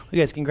You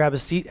guys can grab a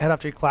seat, head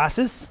off to your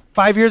classes.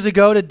 5 years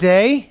ago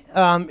today,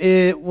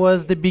 it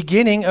was the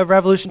beginning of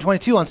Revolution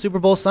 22 on Super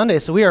Bowl Sunday.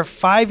 So we are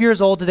 5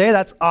 years old today.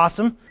 That's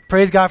awesome.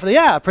 Praise God for that.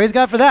 Yeah, praise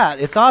God for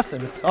that. It's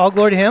awesome. It's all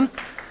glory to Him.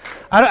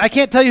 I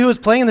can't tell you who was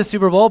playing in the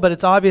Super Bowl, but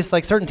it's obvious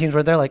like certain teams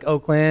were there, like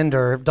Oakland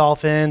or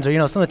Dolphins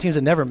or, some of the teams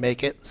that never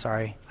make it.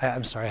 Sorry.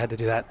 I'm sorry I had to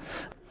do that.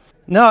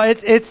 No,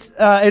 it's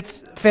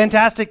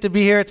fantastic to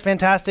be here. It's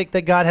fantastic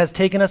that God has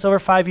taken us over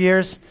 5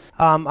 years.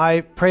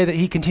 I pray that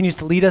He continues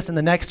to lead us in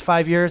the next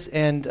 5 years.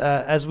 And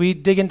as we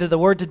dig into the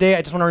Word today,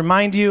 I just want to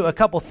remind you a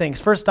couple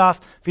things. First off,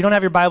 if you don't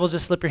have your Bibles,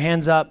 just slip your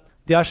hands up.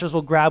 The ushers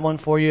will grab one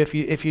for you.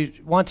 If you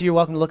want to, you're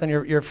welcome to look on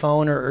your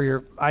phone or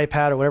your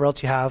iPad or whatever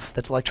else you have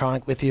that's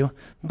electronic with you.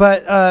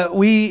 But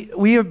we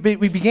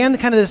began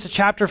this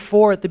chapter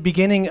 4 at the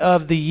beginning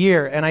of the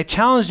year, and I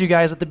challenged you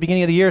guys at the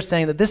beginning of the year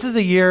saying that this is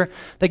a year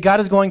that God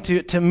is going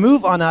to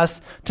move on us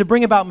to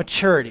bring about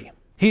maturity.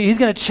 He's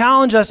going to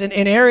challenge us in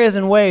areas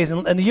and ways,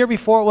 and the year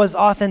before it was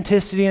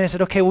authenticity, and I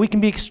said, okay, well, we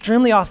can be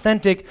extremely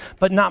authentic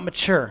but not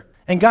mature.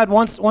 And God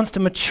wants to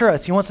mature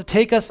us. He wants to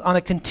take us on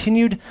a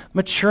continued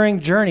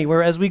maturing journey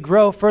where as we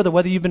grow further,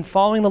 whether you've been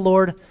following the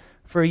Lord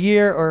for a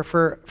year or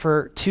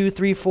for 2,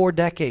 3, 4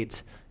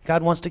 decades,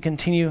 God wants to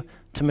continue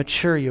to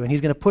mature you, and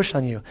He's going to push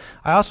on you.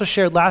 I also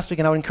shared last week,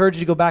 and I would encourage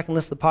you to go back and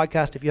listen to the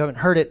podcast if you haven't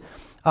heard it.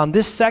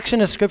 This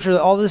section of Scripture,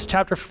 all this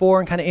chapter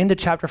 4 and kind of into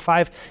chapter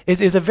 5,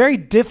 is a very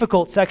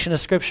difficult section of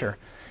Scripture.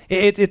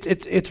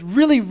 It's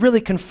really, really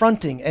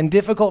confronting and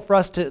difficult for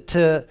us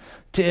to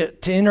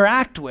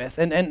interact with.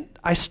 And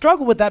I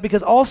struggle with that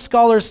because all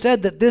scholars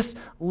said that this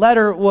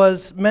letter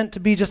was meant to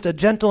be just a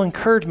gentle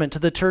encouragement to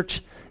the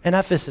church in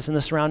Ephesus and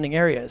the surrounding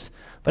areas.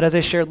 But as I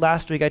shared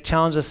last week, I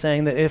challenged us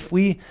saying that if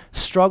we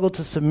struggle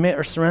to submit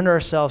or surrender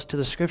ourselves to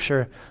the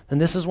Scripture, then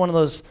this is one of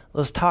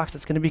those talks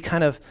that's going to be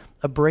kind of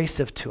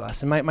abrasive to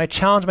us. And my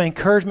challenge, my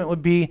encouragement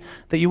would be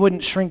that you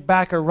wouldn't shrink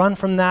back or run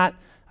from that.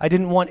 I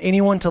didn't want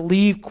anyone to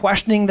leave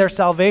questioning their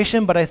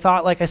salvation, but I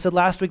thought, like I said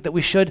last week, that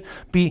we should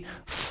be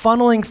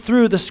funneling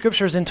through the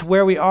Scriptures into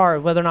where we are,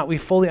 whether or not we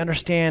fully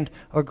understand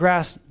or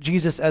grasp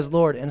Jesus as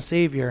Lord and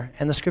Savior,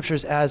 and the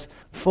Scriptures as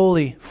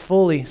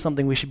fully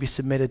something we should be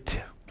submitted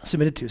to.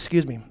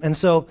 And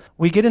so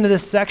we get into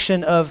this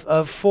section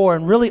of 4,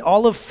 and really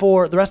all of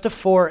 4, the rest of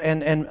 4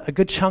 and a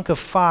good chunk of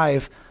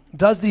 5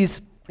 does these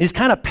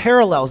kind of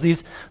parallels,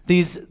 these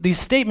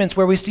statements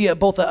where we see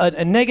both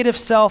a negative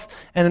self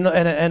and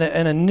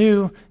a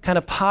new kind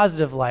of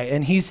positive light.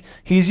 And he's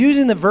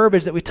using the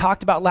verbiage that we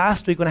talked about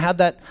last week when I had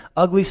that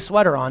ugly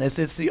sweater on.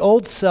 It's the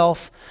old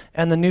self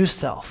and the new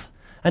self.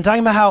 And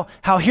talking about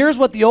how here's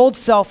what the old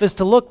self is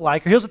to look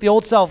like, or here's what the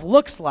old self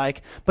looks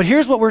like, but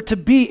here's what we're to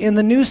be in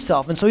the new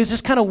self. And so he's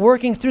just kind of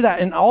working through that.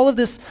 And all of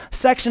this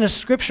section of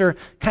Scripture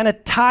kind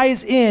of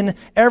ties in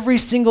every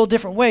single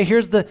different way.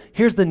 Here's the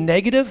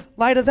negative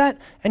light of that,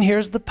 and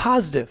here's the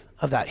positive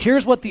of that.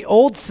 Here's what the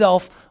old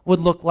self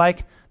would look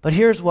like, but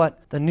here's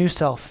what the new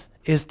self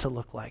is to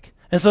look like.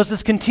 And so it's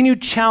this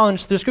continued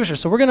challenge through Scripture.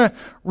 So we're going to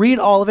read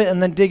all of it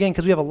and then dig in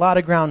because we have a lot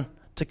of ground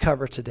to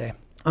cover today.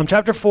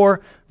 Chapter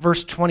 4,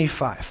 verse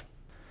 25.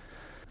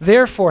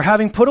 Therefore,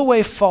 having put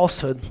away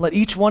falsehood, let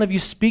each one of you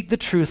speak the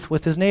truth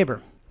with his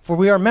neighbor, for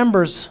we are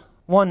members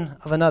one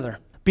of another.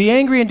 Be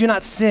angry and do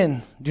not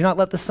sin. Do not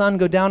let the sun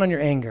go down on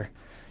your anger,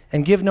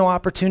 and give no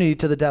opportunity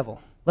to the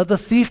devil. Let the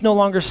thief no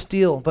longer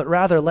steal, but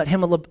rather let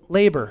him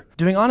labor,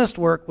 doing honest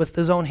work with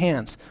his own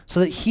hands, so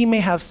that he may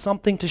have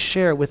something to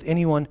share with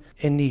anyone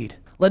in need.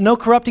 Let no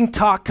corrupting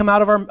talk come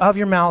out of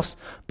your mouths,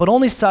 but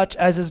only such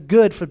as is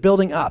good for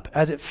building up,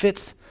 as it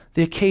fits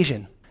the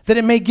occasion, that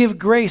it may give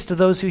grace to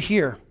those who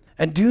hear.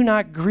 And do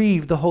not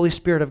grieve the Holy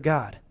Spirit of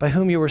God, by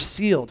whom you were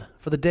sealed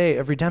for the day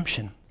of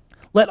redemption.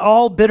 Let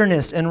all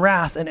bitterness and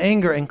wrath and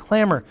anger and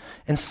clamor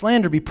and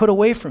slander be put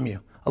away from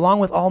you,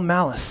 along with all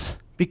malice.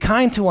 Be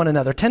kind to one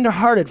another,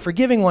 tender-hearted,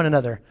 forgiving one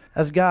another,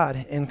 as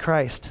God in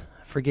Christ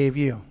forgave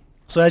you.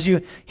 So as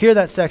you hear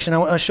that section, I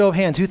want a show of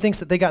hands. Who thinks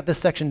that they got this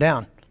section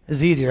down?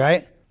 It's easy,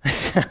 right?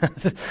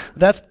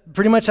 That's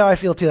pretty much how I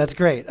feel too. That's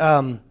great.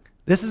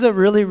 This is a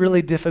really,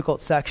 really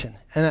difficult section,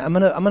 and I'm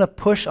gonna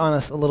push on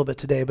us a little bit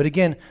today. But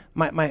again,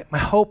 my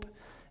hope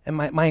and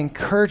my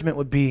encouragement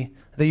would be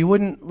that you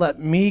wouldn't let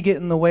me get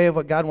in the way of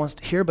what God wants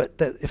to hear, but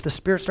that if the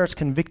Spirit starts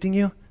convicting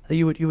you, that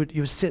you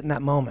would sit in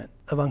that moment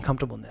of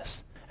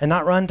uncomfortableness and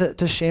not run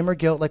to shame or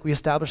guilt like we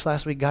established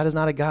last week. God is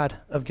not a God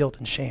of guilt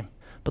and shame,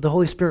 but the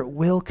Holy Spirit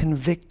will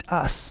convict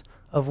us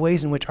of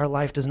ways in which our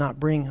life does not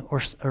bring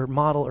or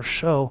model or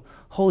show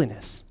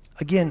holiness.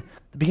 Again,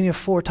 the beginning of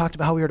 4 talked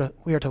about how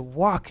we are to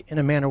walk in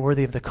a manner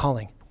worthy of the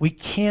calling. We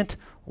can't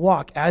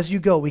walk as you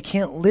go. We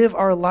can't live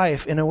our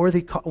life in a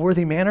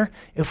worthy manner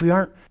if we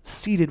aren't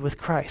seated with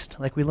Christ,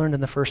 like we learned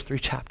in the first 3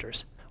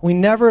 chapters. We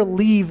never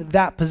leave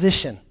that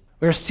position.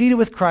 We are seated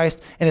with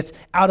Christ, and it's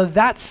out of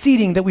that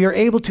seating that we are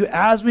able to,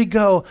 as we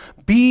go,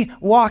 be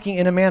walking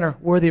in a manner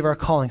worthy of our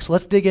calling. So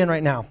let's dig in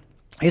right now.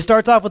 He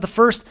starts off with the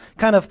first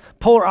kind of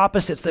polar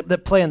opposites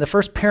that play in. The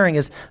first pairing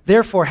is,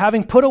 therefore,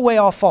 having put away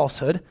all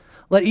falsehood,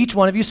 let each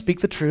one of you speak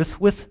the truth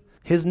with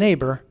his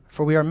neighbor,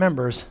 for we are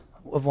members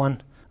of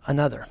one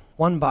another.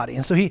 One body.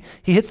 And so he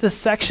hits this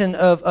section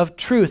of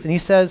truth, and he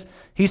says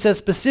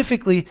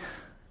specifically,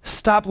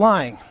 stop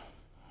lying.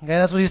 Okay,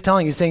 that's what he's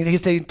telling you.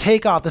 He's saying,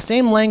 take off. The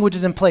same language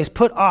is in place.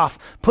 Put off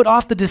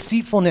the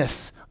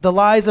deceitfulness, the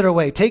lies that are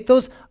away. Take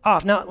those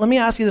off. Now, let me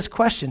ask you this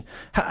question.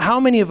 How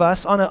many of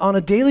us on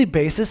a daily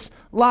basis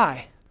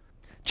lie?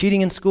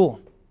 Cheating in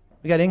school.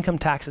 We got income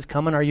taxes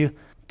coming. Are you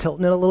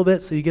tilting it a little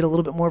bit so you get a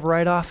little bit more of a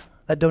write-off?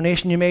 That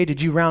donation you made,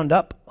 did you round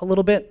up a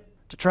little bit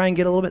to try and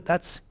get a little bit?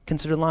 That's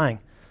considered lying.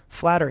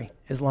 Flattery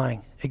is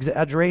lying.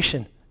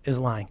 Exaggeration is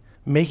lying.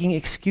 Making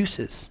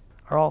excuses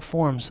are all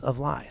forms of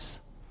lies.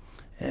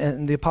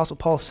 And the Apostle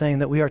Paul is saying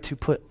that we are to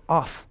put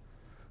off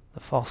the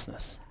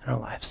falseness in our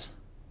lives.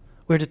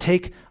 We're to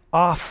take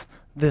off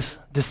this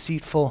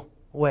deceitful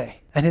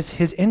way. And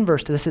his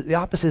inverse to this, the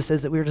opposite,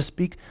 says that we are to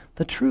speak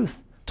the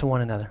truth to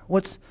one another.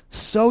 What's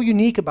so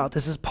unique about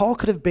this is Paul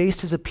could have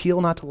based his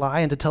appeal not to lie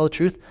and to tell the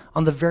truth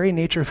on the very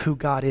nature of who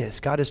God is.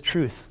 God is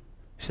truth.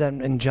 You see that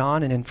in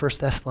John and in 1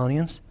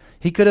 Thessalonians.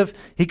 He could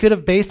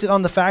have based it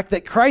on the fact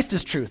that Christ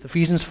is truth,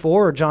 Ephesians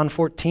 4 or John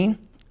 14.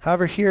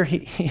 However, here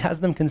he has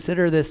them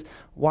consider this.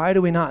 Why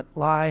do we not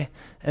lie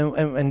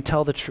and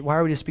tell the truth? Why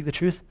are we to speak the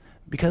truth?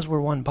 Because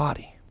we're one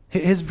body.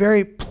 His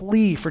very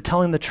plea for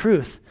telling the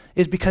truth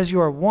is because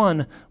you are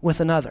one with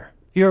another.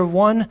 You're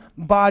one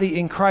body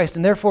in Christ,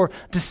 and therefore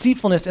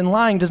deceitfulness and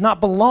lying does not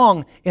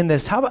belong in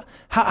this. How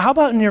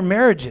about in your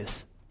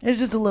marriages? It's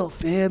just a little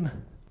fib.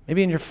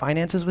 Maybe in your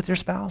finances with your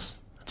spouse.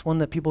 That's one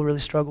that people really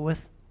struggle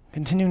with.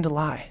 Continuing to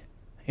lie.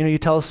 You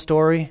tell a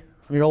story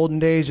from your olden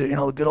days, the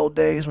good old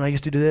days when I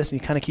used to do this,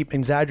 and you kind of keep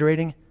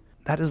exaggerating.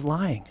 That is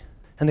lying.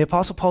 And the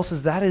Apostle Paul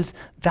says that is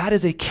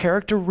a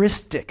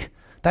characteristic.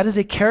 That is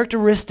a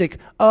characteristic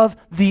of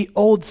the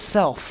old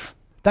self.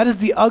 That is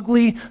the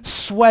ugly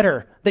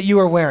sweater that you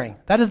are wearing.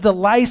 That is the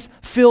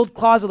lice-filled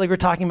closet like we're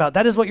talking about.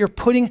 That is what you're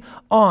putting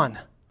on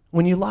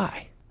when you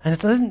lie. And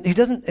he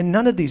doesn't, in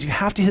none of these, you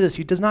have to hear this.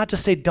 He does not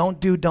just say don't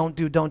do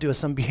as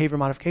some behavior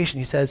modification.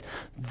 He says,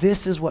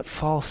 this is what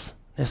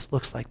falseness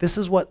looks like. This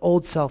is what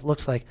old self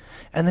looks like.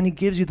 And then he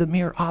gives you the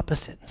mirror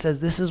opposite and says,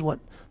 this is what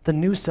the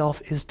new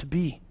self is to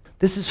be.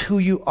 This is who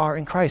you are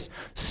in Christ.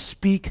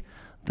 Speak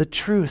the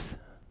truth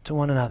to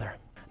one another.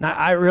 Now,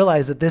 I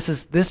realize that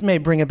this may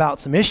bring about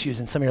some issues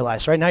in some of your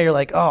lives. Right now you're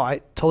like, oh,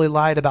 I totally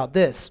lied about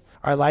this.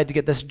 Or I lied to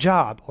get this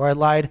job. Or I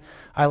lied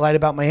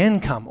about my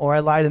income. Or I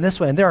lied in this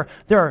way. And there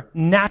are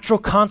natural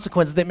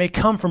consequences that may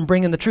come from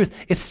bringing the truth.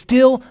 It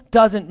still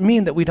doesn't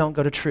mean that we don't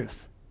go to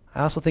truth.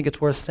 I also think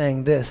it's worth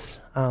saying this,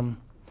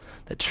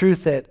 that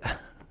truth at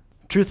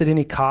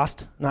any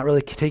cost, not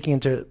really taking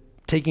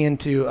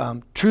into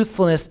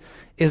truthfulness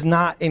is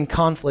not in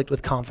conflict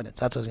with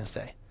confidence. That's what I was going to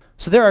say.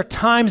 So there are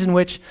times in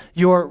which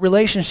your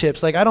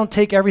relationships, like I don't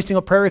take every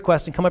single prayer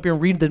request and come up here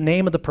and read the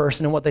name of the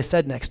person and what they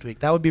said next week.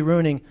 That would be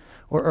ruining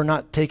or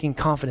not taking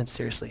confidence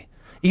seriously.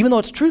 Even though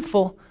it's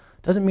truthful,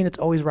 doesn't mean it's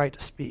always right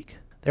to speak.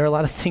 There are a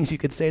lot of things you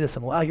could say to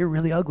someone. Wow, you're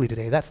really ugly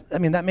today.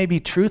 That may be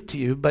truth to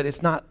you, but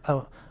it's not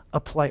a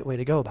polite way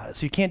to go about it.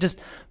 So you can't just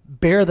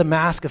bear the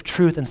mask of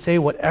truth and say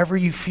whatever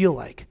you feel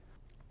like.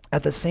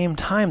 At the same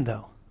time,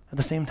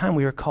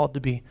 we are called to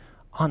be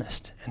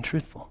honest and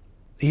truthful.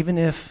 Even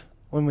if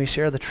when we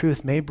share the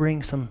truth may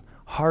bring some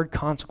hard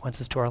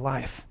consequences to our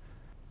life,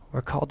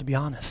 we're called to be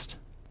honest.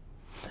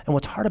 And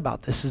what's hard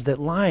about this is that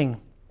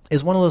lying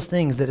is one of those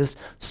things that is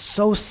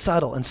so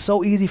subtle and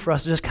so easy for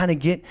us to just kind of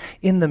get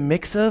in the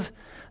mix of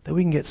that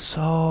we can get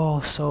so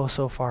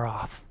far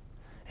off.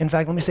 In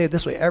fact, let me say it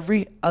this way.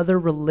 Every other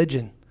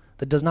religion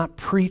that does not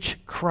preach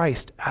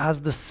Christ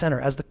as the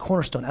center, as the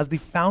cornerstone, as the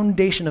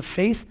foundation of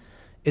faith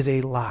is a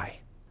lie.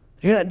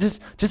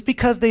 Just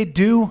because they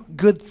do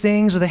good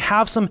things or they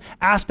have some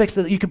aspects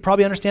that you can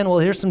probably understand, well,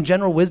 here's some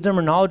general wisdom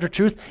or knowledge or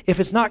truth. If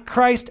it's not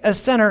Christ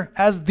as center,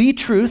 as the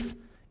truth,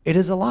 it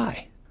is a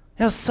lie.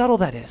 How subtle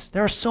that is.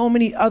 There are so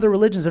many other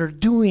religions that are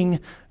doing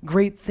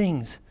great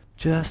things,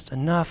 just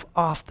enough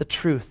off the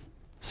truth.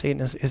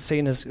 Satan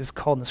is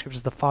called in the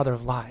scriptures the father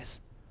of lies.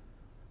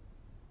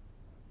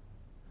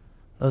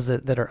 Those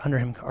that are under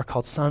him are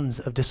called sons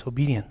of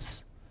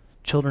disobedience,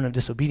 children of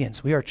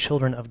disobedience. We are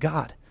children of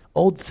God.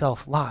 Old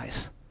self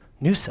lies.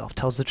 New self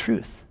tells the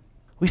truth.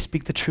 We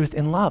speak the truth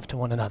in love to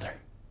one another.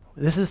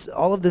 This is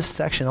all of this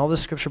section, all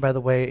this scripture, by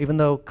the way, even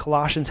though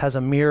Colossians has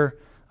a mirror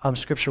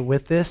scripture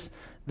with this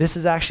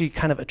is actually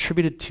kind of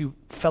attributed to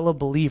fellow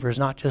believers,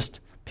 not just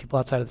people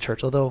outside of the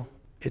church, although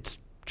it's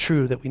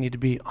true that we need to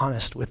be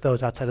honest with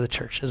those outside of the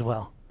church as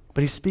well.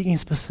 But he's speaking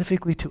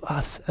specifically to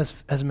us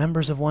as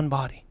members of one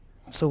body.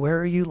 So where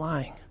are you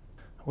lying?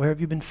 Where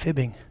have you been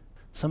fibbing?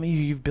 Some of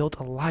you've built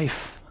a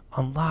life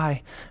on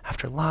lie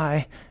after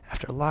lie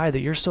after lie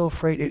that you're so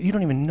afraid, you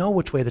don't even know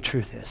which way the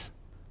truth is.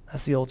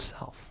 That's the old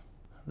self.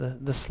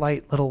 The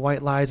slight little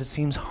white lies that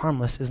seems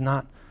harmless is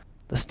not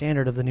the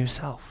standard of the new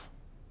self.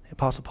 The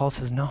Apostle Paul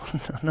says, no.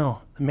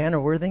 A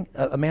man worthy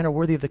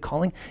of the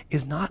calling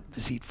is not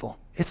deceitful.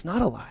 It's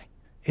not a lie.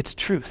 It's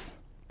truth.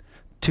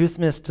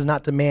 Truthness does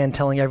not demand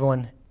telling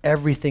everyone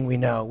everything we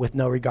know with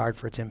no regard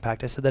for its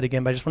impact. I said that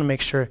again, but I just want to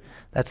make sure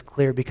that's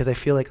clear because I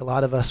feel like a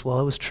lot of us, well,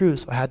 it was true,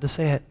 so I had to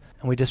say it,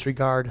 and we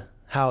disregard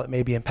how it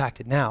may be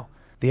impacted now.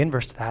 The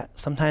inverse to that,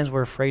 sometimes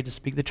we're afraid to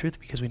speak the truth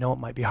because we know it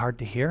might be hard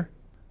to hear.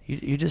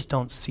 You just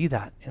don't see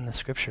that in the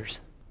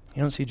scriptures.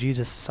 You don't see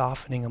Jesus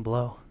softening a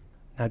blow.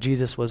 Now,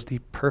 Jesus was the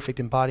perfect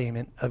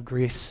embodiment of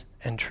grace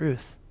and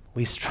truth.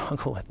 We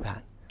struggle with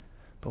that,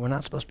 but we're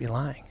not supposed to be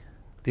lying.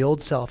 The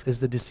old self is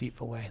the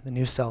deceitful way. The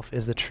new self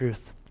is the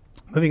truth.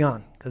 Moving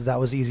on, because that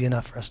was easy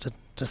enough for us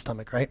to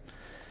stomach, right?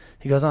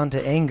 He goes on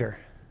to anger.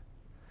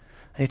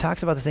 And he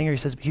talks about this anger.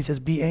 He says,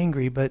 be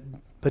angry, but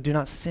do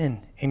not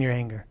sin in your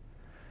anger.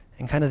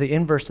 And kind of the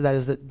inverse to that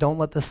is that don't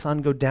let the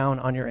sun go down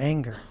on your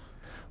anger.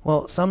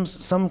 Well, some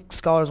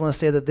scholars want to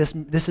say that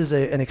this is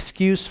an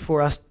excuse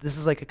for us. This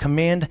is like a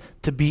command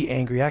to be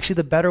angry. Actually,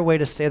 the better way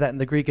to say that in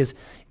the Greek is,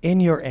 in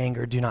your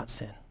anger, do not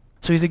sin.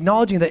 So he's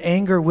acknowledging that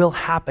anger will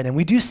happen. And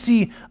we do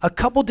see a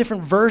couple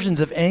different versions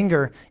of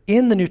anger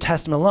in the New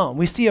Testament alone.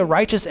 We see a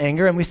righteous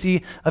anger and we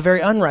see a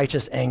very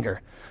unrighteous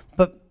anger.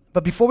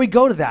 But before we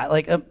go to that,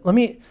 let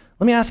me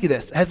ask you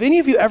this. Have any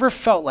of you ever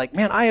felt like,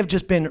 man, I have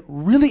just been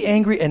really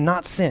angry and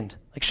not sinned?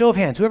 Like, show of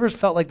hands, whoever's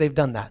felt like they've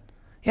done that?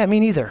 Yeah,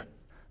 me neither.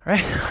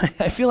 Right?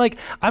 I feel like,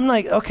 I'm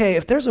like, okay,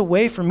 if there's a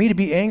way for me to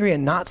be angry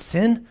and not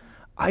sin,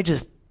 I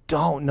just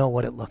don't know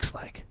what it looks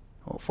like.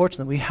 Well,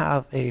 fortunately, we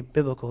have a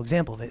biblical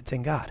example of it. It's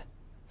in God.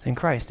 It's in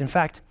Christ. In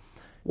fact,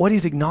 what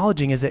he's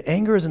acknowledging is that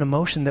anger is an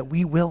emotion that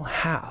we will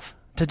have.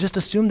 To just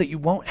assume that you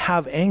won't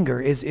have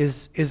anger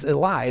is a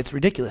lie. It's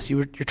ridiculous.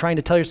 You're trying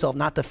to tell yourself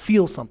not to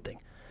feel something.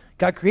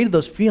 God created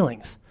those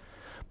feelings,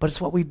 but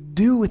it's what we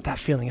do with that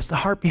feeling. It's the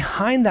heart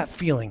behind that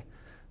feeling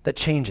that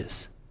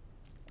changes.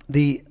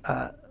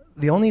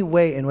 The only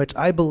way in which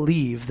I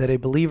believe that a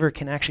believer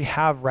can actually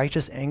have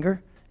righteous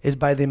anger is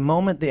by the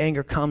moment the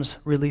anger comes,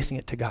 releasing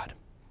it to God.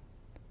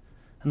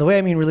 And the way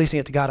I mean releasing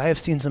it to God, I have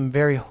seen some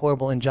very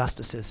horrible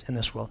injustices in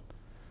this world,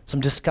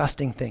 some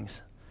disgusting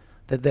things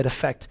that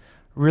affect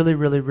really,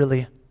 really,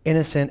 really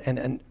innocent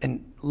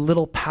and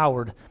little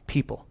powered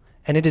people.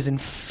 And it is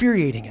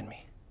infuriating in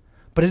me.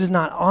 But it is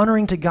not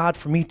honoring to God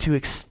for me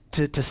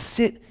to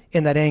sit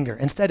in that anger.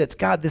 Instead, it's,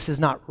 God, this is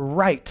not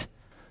right.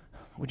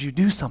 Would you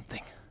do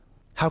something?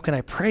 How can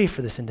I pray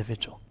for this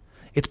individual?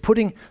 It's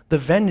putting the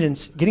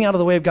vengeance, getting out of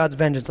the way of God's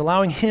vengeance,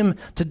 allowing him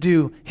to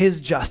do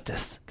his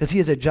justice, because he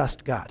is a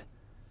just God.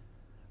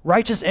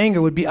 Righteous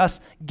anger would be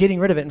us getting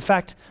rid of it. In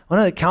fact, one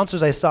of the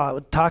counselors I saw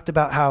talked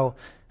about how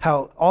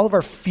all of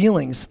our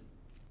feelings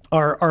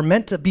are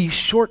meant to be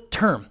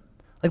short-term.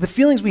 Like the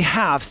feelings we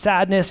have,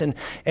 sadness and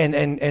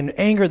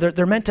anger,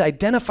 they're meant to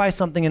identify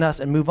something in us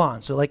and move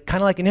on. So like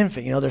kind of like an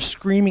infant, they're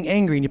screaming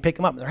angry and you pick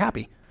them up and they're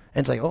happy.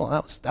 And it's like,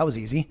 oh, that was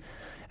easy.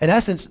 In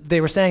essence,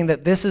 they were saying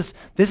that this is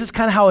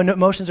kind of how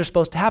emotions are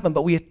supposed to happen,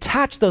 but we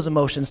attach those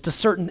emotions to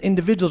certain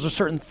individuals or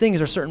certain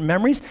things or certain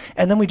memories,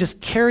 and then we just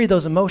carry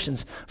those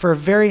emotions for a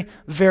very,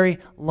 very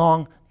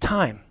long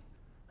time.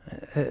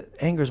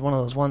 Anger is one of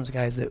those ones,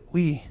 guys, that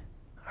we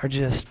are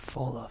just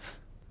full of.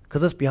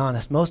 Because let's be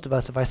honest, most of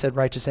us, if I said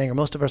righteous anger,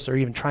 most of us are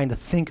even trying to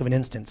think of an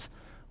instance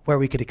where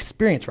we could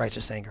experience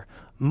righteous anger.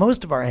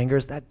 Most of our anger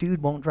is that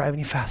dude won't drive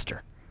any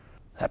faster.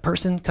 That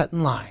person cut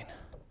in line.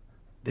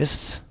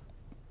 This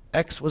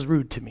X was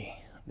rude to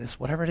me. This,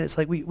 whatever it is.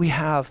 Like we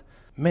have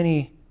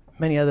many,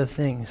 many other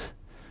things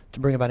to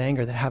bring about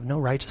anger that have no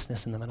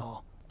righteousness in them at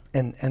all.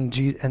 And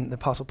the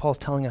Apostle Paul's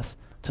telling us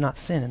to not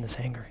sin in this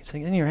anger. He's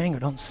saying, in your anger,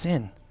 don't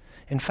sin.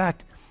 In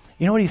fact,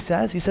 you know what he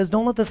says? He says,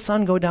 don't let the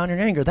sun go down in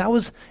your anger. That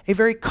was a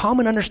very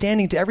common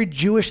understanding to every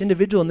Jewish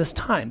individual in this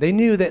time. They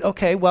knew that,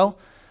 okay, well,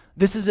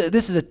 this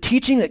is a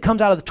teaching that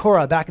comes out of the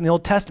Torah back in the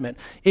Old Testament.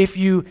 If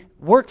you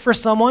work for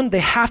someone, they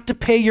have to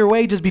pay your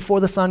wages before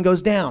the sun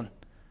goes down.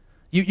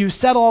 You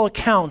settle all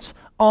accounts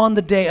on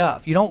the day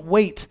of. You don't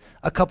wait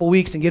a couple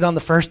weeks and get on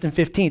the 1st and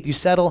 15th. You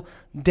settle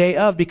day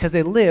of because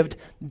they lived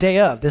day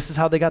of. This is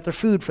how they got their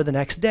food for the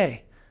next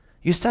day.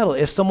 You settle.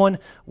 If someone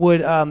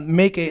would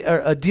make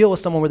a deal with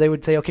someone where they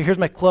would say, okay, here's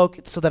my cloak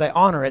so that I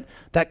honor it,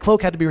 that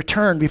cloak had to be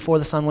returned before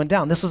the sun went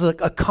down. This was a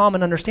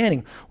common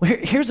understanding. Well,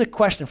 here's a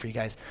question for you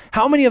guys.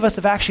 How many of us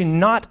have actually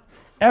not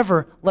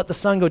ever let the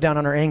sun go down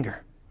on our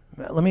anger?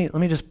 Let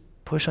me just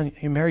push on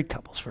you married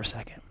couples for a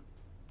second.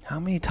 How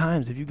many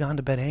times have you gone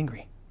to bed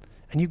angry?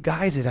 And you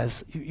guise it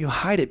as, you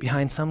hide it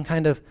behind some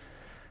kind of,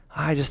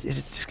 it's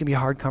just going to be a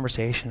hard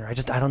conversation, or I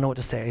don't know what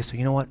to say, so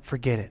you know what,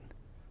 forget it.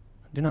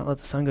 Do not let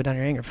the sun go down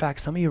your anger. In fact,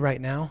 some of you right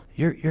now,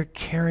 you're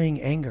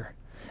carrying anger.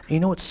 And you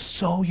know what's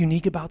so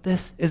unique about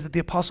this is that the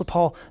Apostle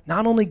Paul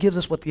not only gives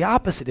us what the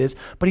opposite is,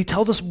 but he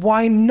tells us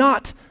why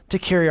not to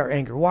carry our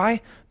anger.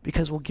 Why?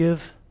 Because we'll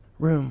give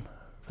room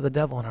for the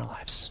devil in our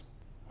lives.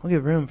 We'll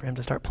give room for him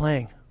to start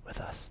playing with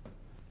us.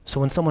 So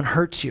when someone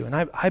hurts you, and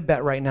I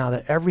bet right now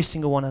that every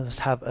single one of us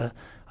have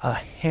a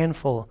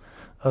handful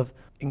of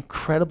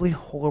incredibly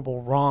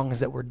horrible wrongs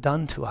that were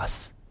done to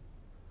us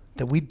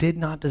that we did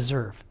not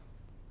deserve.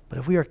 But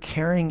if we are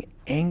carrying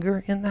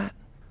anger in that,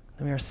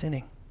 then we are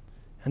sinning.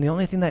 And the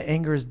only thing that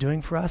anger is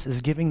doing for us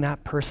is giving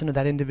that person or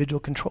that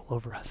individual control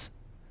over us.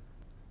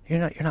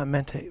 You're not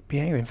meant to be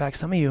angry. In fact,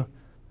 some of you,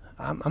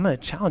 I'm going to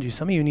challenge you.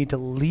 Some of you need to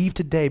leave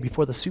today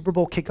before the Super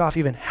Bowl kickoff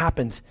even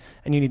happens,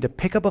 and you need to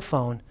pick up a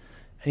phone,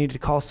 and you need to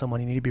call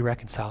someone. You need to be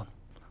reconciled.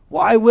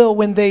 Well, I will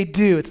when they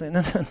do. It's like,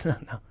 no.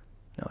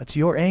 No, it's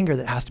your anger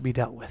that has to be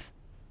dealt with.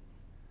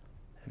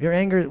 If your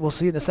anger, we'll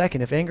see in a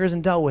second, if anger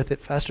isn't dealt with, it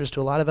festers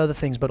to a lot of other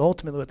things. But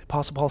ultimately what the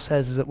Apostle Paul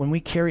says is that when we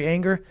carry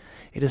anger,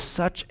 it is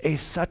such a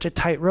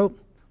tightrope,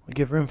 we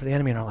give room for the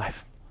enemy in our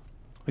life.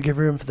 We give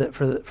room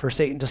for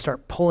Satan to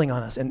start pulling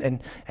on us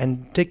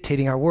and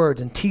dictating our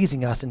words and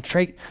teasing us and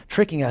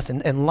tricking us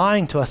and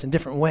lying to us in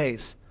different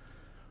ways.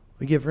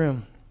 We give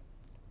room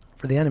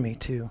for the enemy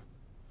to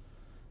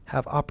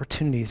have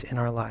opportunities in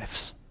our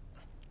lives.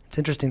 It's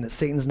interesting that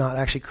Satan's not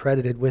actually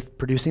credited with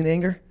producing the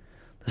anger.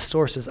 The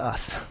source is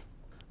us.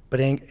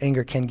 But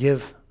anger can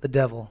give the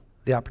devil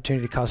the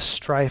opportunity to cause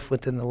strife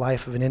within the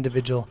life of an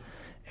individual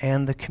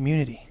and the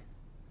community.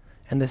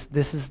 And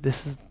this is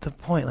the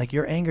point. Like,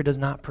 your anger does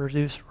not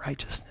produce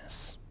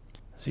righteousness.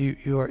 So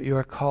you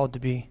are called to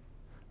be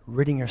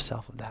ridding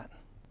yourself of that.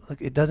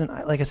 Look, it doesn't.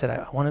 Like I said,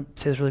 I want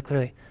to say this really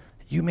clearly.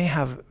 You may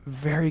have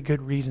very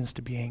good reasons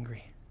to be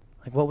angry.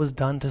 Like, what was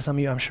done to some of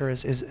you, I'm sure,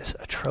 is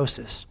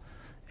atrocious.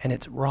 And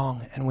it's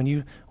wrong. And when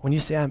you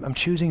say, I'm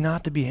choosing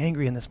not to be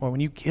angry in this moment, when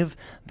you give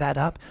that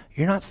up,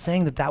 you're not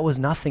saying that was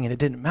nothing and it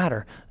didn't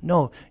matter.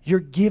 No, you're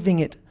giving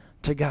it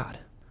to God.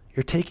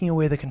 You're taking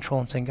away the control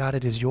and saying, God,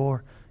 it is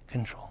your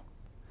control.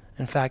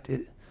 In fact,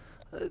 a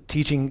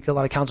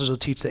lot of counselors will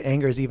teach that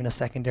anger is even a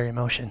secondary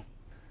emotion.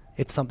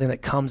 It's something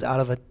that comes out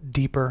of a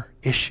deeper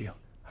issue: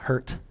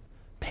 hurt,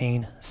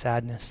 pain,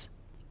 sadness.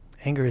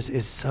 Anger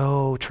is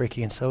so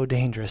tricky and so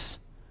dangerous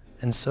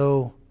and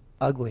so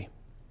ugly.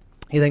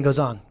 He then goes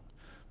on.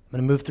 I'm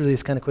going to move through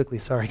these kind of quickly.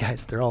 Sorry,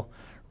 guys. They're all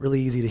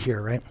really easy to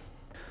hear, right?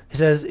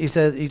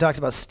 He talks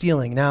about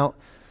stealing. Now,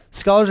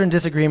 scholars are in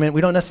disagreement. We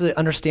don't necessarily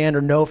understand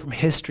or know from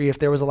history if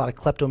there was a lot of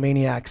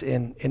kleptomaniacs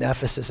in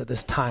Ephesus at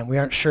this time. We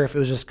aren't sure if it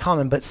was just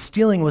common, but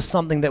stealing was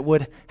something that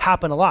would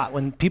happen a lot.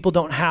 When people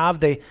don't have,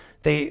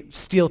 they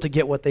steal to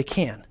get what they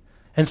can.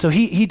 And so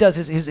he does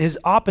his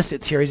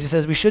opposites here. He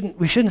says we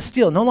shouldn't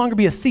steal, no longer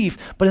be a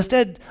thief, but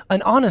instead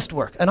an honest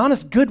work, an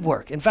honest good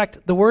work. In fact,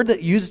 the word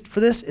that used for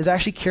this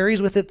actually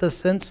carries with it the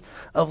sense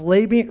of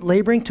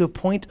laboring to a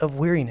point of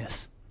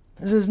weariness.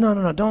 It says,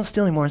 no, don't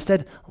steal anymore.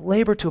 Instead,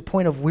 labor to a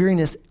point of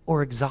weariness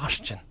or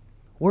exhaustion.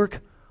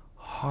 Work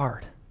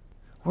hard.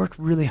 Work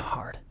really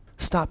hard.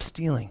 Stop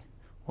stealing.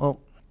 Well,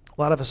 a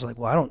lot of us are like,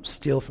 well, I don't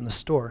steal from the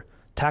store.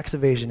 Tax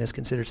evasion is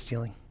considered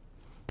stealing.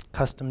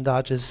 Custom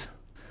dodges.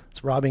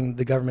 It's robbing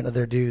the government of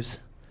their dues.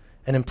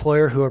 An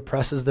employer who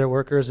oppresses their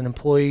workers and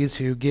employees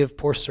who give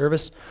poor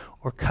service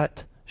or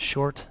cut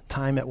short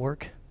time at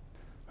work.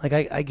 Like,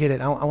 I get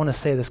it. I want to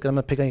say this because I'm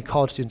going to pick on you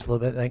college students a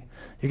little bit. Like,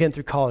 you're getting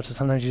through college, so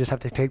sometimes you just have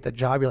to take that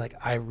job. You're like,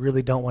 I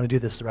really don't want to do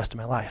this the rest of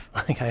my life.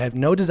 Like, I have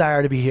no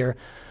desire to be here,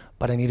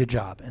 but I need a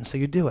job. And so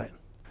you do it.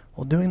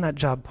 Well, doing that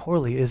job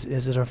poorly is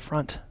an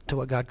affront to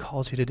what God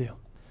calls you to do.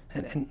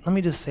 And let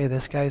me just say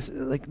this, guys.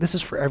 Like, this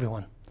is for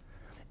everyone.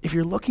 If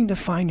you're looking to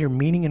find your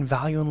meaning and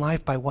value in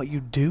life by what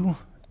you do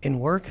in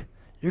work,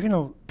 you're going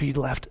to be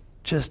left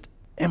just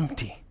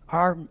empty.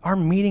 Our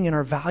meaning and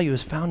our value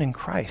is found in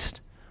Christ.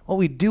 What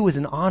we do is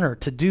an honor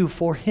to do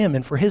for Him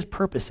and for His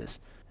purposes.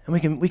 And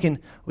we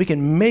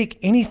can make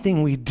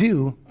anything we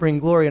do bring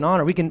glory and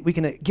honor. We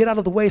can get out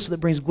of the way so that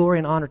it brings glory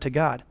and honor to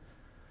God.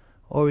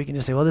 Or we can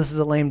just say, well, this is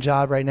a lame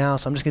job right now,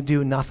 so I'm just going to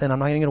do nothing. I'm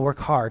not even going to work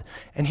hard.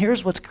 And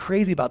here's what's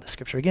crazy about the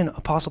scripture. Again,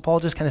 Apostle Paul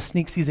just kind of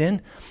sneaks these in.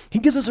 He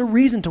gives us a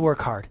reason to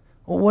work hard.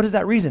 Well, what is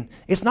that reason?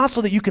 It's not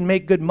so that you can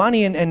make good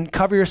money and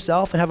cover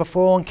yourself and have a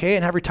 401k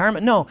and have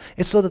retirement. No,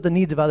 it's so that the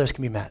needs of others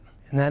can be met.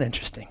 Isn't that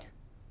interesting?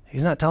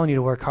 He's not telling you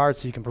to work hard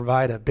so you can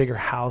provide a bigger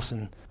house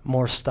and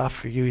more stuff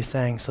for you. He's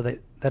saying so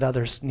that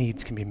others'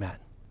 needs can be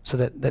met. So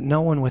that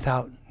no one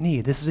without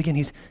need. This is, again,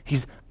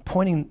 he's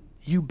pointing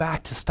you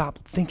back to stop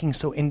thinking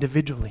so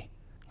individually.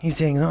 He's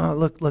saying, no,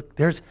 look,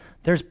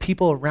 there's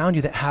people around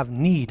you that have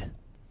need,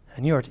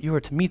 and you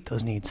are to meet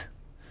those needs.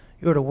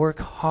 You are to work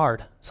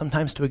hard,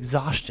 sometimes to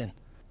exhaustion.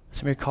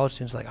 Some of your college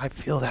students are like, I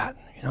feel that.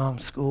 I'm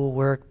school,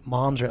 work,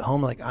 moms are at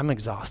home, like, I'm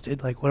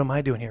exhausted. Like, what am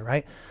I doing here,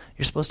 right?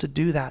 You're supposed to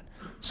do that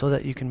so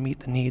that you can meet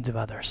the needs of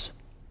others,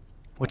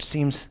 which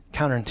seems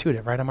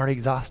counterintuitive, right? I'm already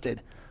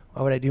exhausted.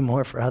 Why would I do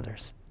more for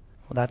others?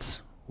 Well,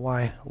 that's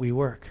why we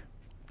work,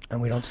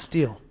 and we don't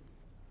steal.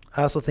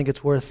 I also think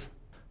it's worth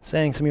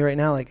saying to me right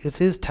now, like, it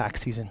is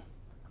tax season.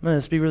 I'm going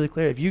to be really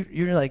clear. If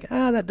you're like,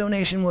 that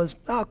donation was,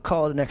 I'll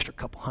call it an extra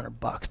couple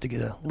 $100 to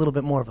get a little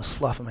bit more of a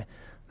slough on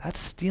that's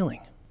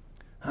stealing.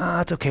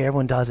 It's okay,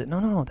 everyone does it.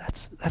 No,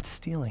 that's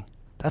stealing.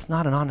 That's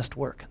not an honest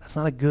work. That's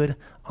not a good,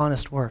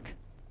 honest work.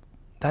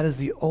 That is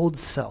the old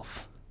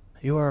self.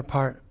 You are a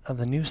part of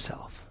the new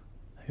self.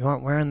 You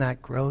aren't wearing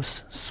that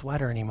gross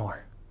sweater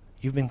anymore.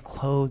 You've been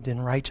clothed in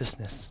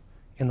righteousness,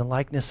 in the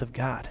likeness of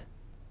God.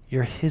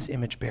 You're His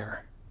image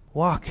bearer.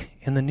 Walk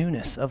in the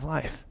newness of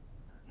life.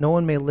 No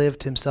one may live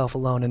to himself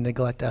alone and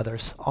neglect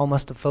others. All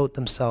must devote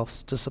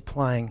themselves to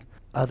supplying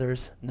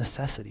others'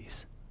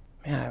 necessities.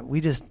 Man,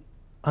 we just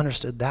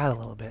understood that a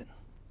little bit.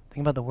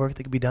 Think about the work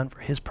that could be done for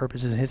his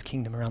purposes and his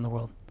kingdom around the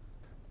world.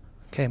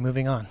 Okay,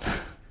 moving on.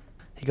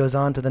 He goes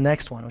on to the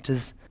next one, which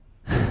is,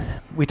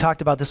 we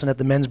talked about this one at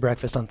the men's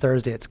breakfast on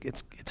Thursday.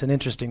 It's an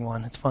interesting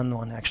one. It's a fun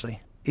one, actually.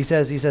 He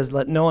says,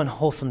 let no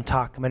unwholesome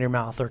talk come out of your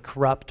mouth, or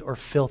corrupt or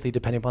filthy,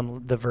 depending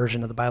upon the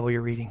version of the Bible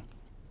you're reading.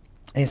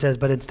 And he says,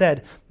 but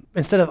instead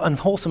of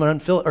unwholesome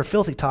or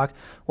filthy talk,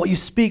 what you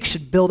speak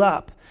should build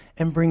up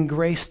and bring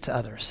grace to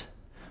others.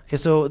 Okay,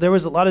 so there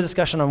was a lot of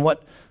discussion on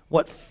what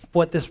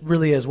this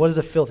really is. What is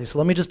a filthy? So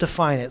let me just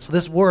define it. So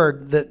this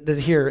word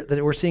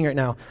that we're seeing right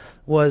now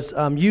was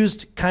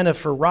used kind of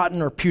for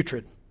rotten or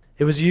putrid.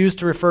 It was used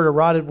to refer to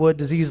rotted wood,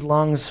 diseased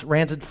lungs,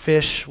 rancid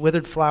fish,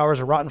 withered flowers,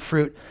 or rotten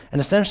fruit. And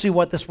essentially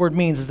what this word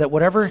means is that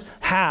whatever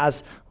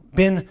has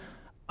been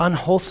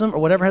unwholesome or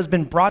whatever has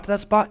been brought to that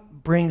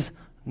spot brings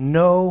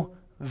no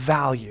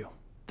value.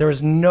 There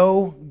is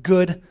no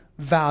good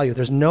value.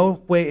 There's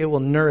no way it will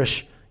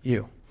nourish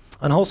you.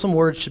 Unwholesome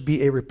words should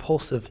be as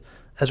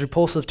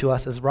repulsive to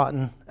us as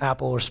rotten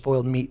apple or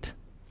spoiled meat.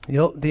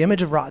 The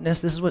image of rottenness,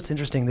 this is what's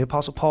interesting. The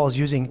Apostle Paul is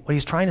using, what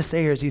he's trying to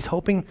say here is he's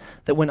hoping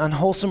that when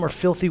unwholesome or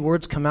filthy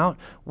words come out,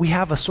 we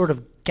have a sort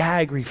of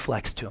gag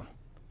reflex to them.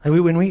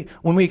 Like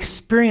when we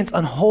experience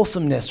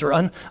unwholesomeness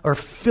or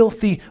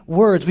filthy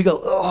words, we go,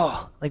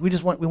 oh, like we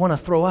want to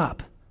throw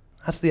up.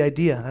 That's the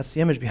idea. That's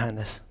the image behind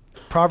this.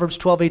 Proverbs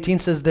 12:18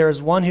 says, there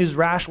is one whose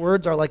rash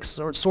words are like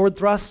sword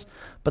thrusts,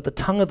 but the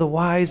tongue of the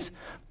wise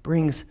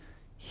brings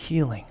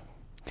healing.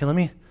 Okay, let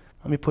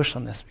me push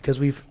on this, because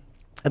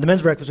at the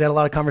men's breakfast, we had a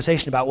lot of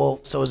conversation about, well,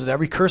 so is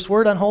every curse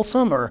word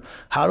unwholesome, or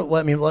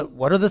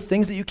what are the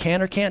things that you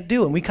can or can't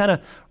do? And we kind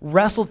of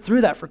wrestled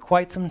through that for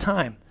quite some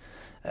time.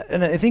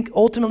 And I think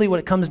ultimately what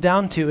it comes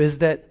down to is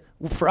that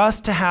for us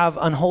to have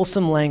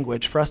unwholesome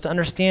language, for us to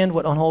understand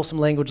what unwholesome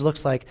language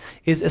looks like,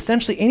 is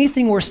essentially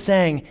anything we're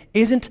saying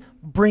isn't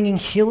bringing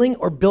healing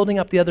or building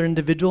up the other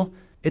individual,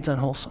 it's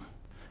unwholesome.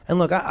 And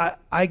look,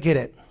 I get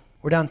it.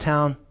 We're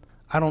downtown.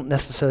 I don't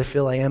necessarily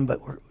feel I am, but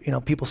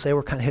people say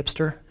we're kind of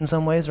hipster in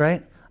some ways,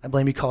 right? I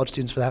blame you college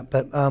students for that.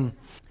 But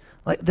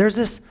there's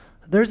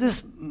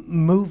this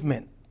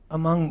movement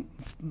among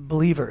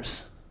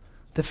believers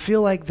that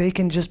feel like they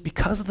can just,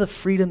 because of the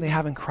freedom they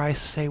have in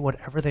Christ, say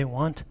whatever they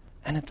want,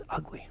 and it's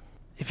ugly.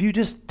 If you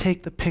just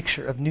take the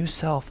picture of new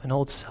self and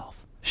old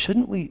self,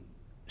 shouldn't we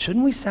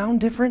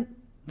sound different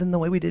than the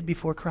way we did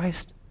before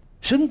Christ?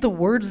 Shouldn't the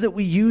words that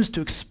we use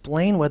to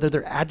explain, whether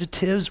they're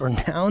adjectives or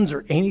nouns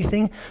or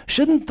anything,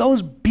 shouldn't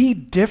those be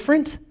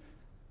different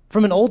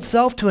from an old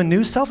self to a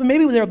new self? And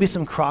maybe there'll be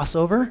some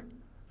crossover.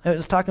 I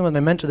was talking with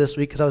my mentor this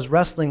week because I was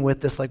wrestling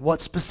with this, like,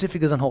 what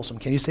specifically is unwholesome?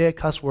 Can you say a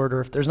cuss word?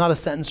 Or if there's not a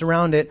sentence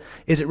around it,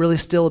 is it really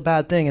still a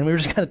bad thing? And we were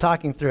just kind of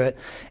talking through it.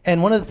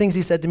 And one of the things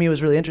he said to me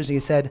was really interesting.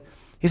 He said,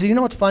 you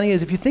know what's funny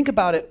is if you think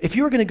about it, if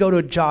you were going to go to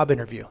a job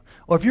interview,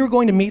 or if you were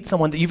going to meet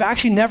someone that you've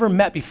actually never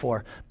met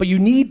before, but you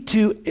need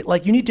to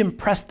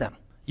impress them,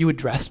 you would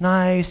dress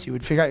nice, you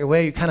would figure out your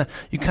way, you kind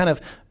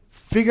of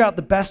figure out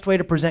the best way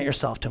to present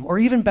yourself to them. Or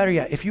even better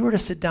yet, if you were to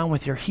sit down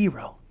with your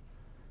hero,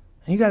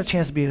 and you got a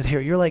chance to be with here,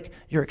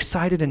 you're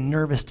excited and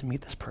nervous to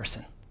meet this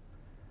person.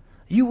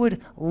 You would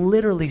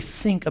literally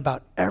think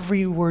about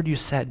every word you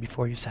said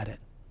before you said it.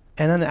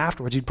 And then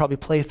afterwards, you'd probably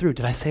play through,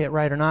 did I say it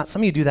right or not?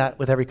 Some of you do that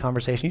with every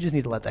conversation. You just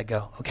need to let that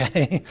go,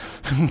 okay?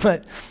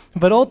 But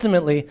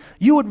ultimately,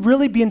 you would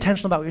really be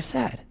intentional about what you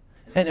said.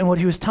 And what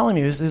he was telling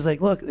me was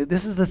like, look,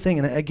 this is the thing,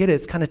 and I get it,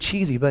 it's kind of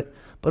cheesy, but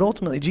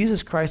ultimately,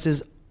 Jesus Christ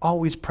is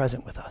always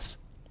present with us.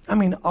 I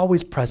mean,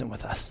 always present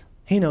with us.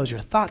 He knows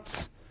your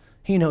thoughts.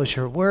 He knows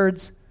your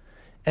words.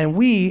 And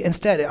we,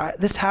 instead,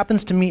 this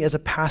happens to me as a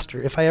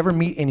pastor. If I ever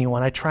meet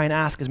anyone, I try and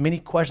ask as many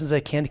questions as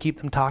I can to keep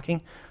them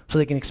talking so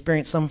they can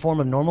experience some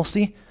form of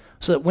normalcy,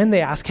 so that when they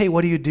ask, hey,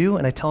 what do you do?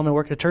 And I tell them I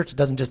work at a church, it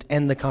doesn't just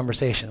end the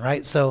conversation,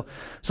 right? So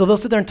they'll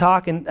sit there and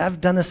talk, and I've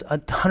done this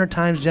 100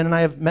 times. Jen and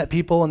I have met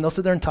people, and they'll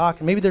sit there and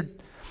talk, and maybe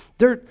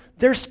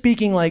they're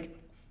speaking like,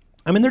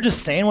 they're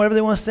just saying whatever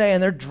they want to say,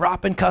 and they're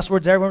dropping cuss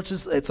words everywhere.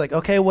 It's like,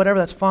 okay, whatever,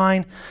 that's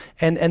fine.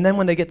 And then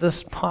when they get to the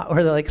spot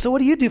where they're like, so what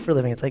do you do for a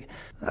living? It's like,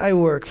 I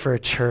work for a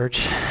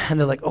church. And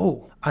they're like,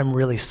 oh, I'm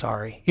really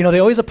sorry. They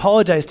always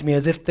apologize to me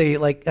as if they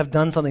have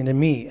done something to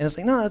me. And it's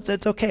like, no,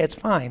 it's okay, it's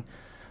fine.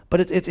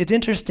 But it's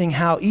interesting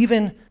how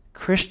even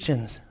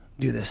Christians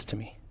do this to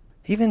me.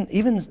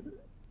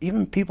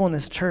 Even people in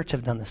this church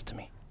have done this to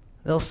me.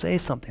 They'll say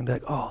something, be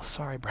like, oh,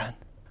 sorry, Bren,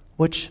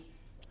 which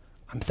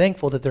I'm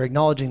thankful that they're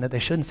acknowledging that they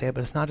shouldn't say it,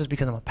 but it's not just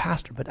because I'm a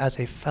pastor, but as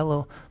a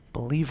fellow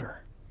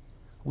believer,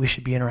 we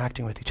should be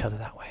interacting with each other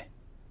that way.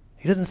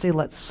 He doesn't say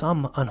let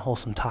some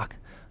unwholesome talk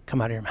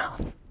come out of your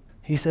mouth.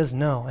 He says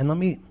no. And let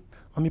me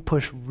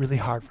push really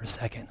hard for a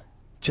second.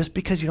 Just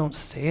because you don't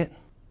say it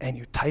and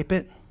you type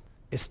it,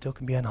 it still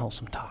can be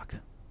unwholesome talk.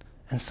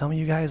 And some of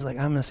you guys, I'm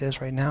going to say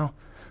this right now,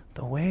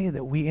 the way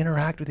that we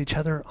interact with each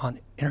other on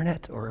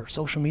internet or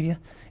social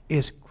media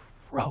is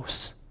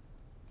gross.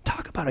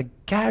 Talk about a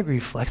gag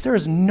reflex. There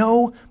is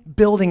no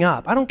building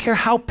up. I don't care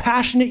how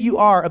passionate you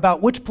are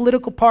about which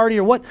political party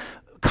or what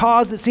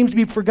cause that seems to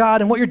be for God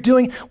and what you're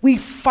doing. We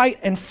fight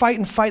and fight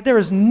and fight. There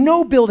is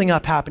no building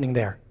up happening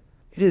there.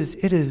 It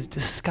is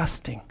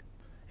disgusting.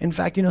 In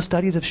fact,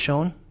 studies have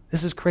shown,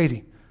 this is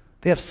crazy.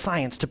 They have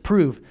science to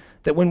prove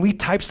that when we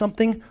type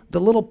something, the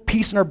little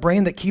piece in our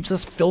brain that keeps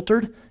us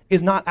filtered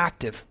is not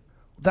active.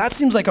 That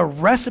seems like a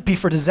recipe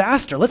for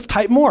disaster. Let's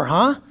type more,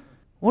 huh?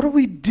 What are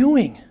we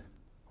doing?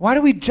 Why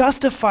do we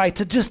justify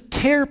to just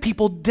tear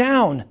people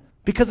down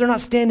because they're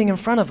not standing in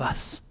front of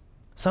us?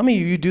 Some of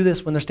you do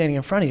this when they're standing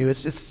in front of you.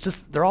 It's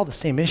just, they're all the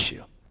same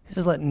issue. He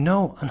says, let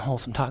no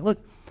unwholesome talk. Look,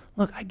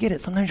 I get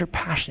it. Sometimes you're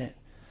passionate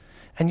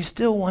and you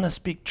still want to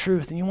speak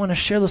truth and you want to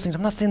share those things.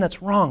 I'm not saying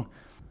that's wrong,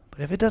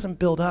 but if it doesn't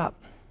build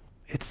up,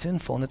 it's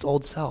sinful and it's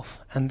old self.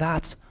 And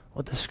that's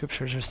what the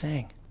scriptures are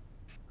saying.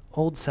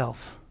 Old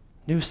self,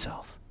 new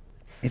self.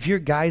 If you're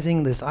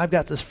guising this, I've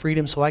got this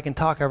freedom so I can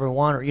talk however I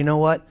want, or you know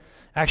what?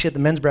 Actually, at the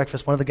men's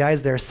breakfast, one of the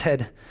guys there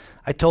said,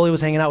 I totally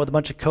was hanging out with a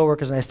bunch of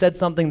coworkers and I said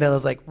something that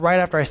was like, right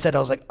after I said it, I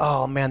was like,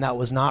 oh man, that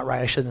was not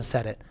right. I shouldn't have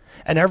said it.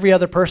 And every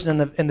other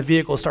person in the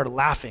vehicle started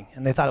laughing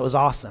and they thought it was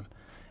awesome.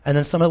 And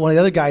then one of the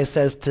other guys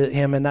says to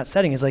him in that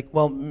setting, he's like,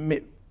 well,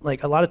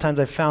 like a lot of times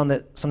I've found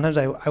that sometimes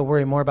I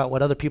worry more about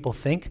what other people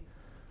think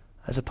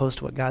as opposed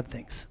to what God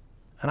thinks.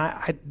 And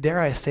I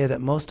dare say that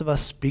most of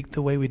us speak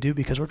the way we do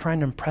because we're trying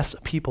to impress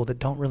people that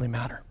don't really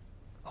matter,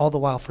 all the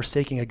while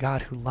forsaking a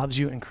God who loves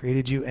you and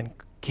created you and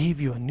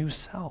gave you a new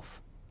self.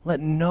 Let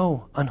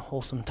no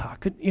unwholesome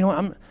talk. You know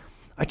what?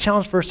 I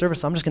challenge first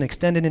service, so I'm just going to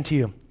extend it into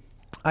you.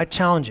 I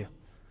challenge you,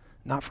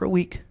 not for a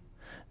week,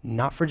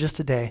 not for just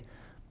a day,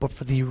 but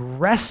for the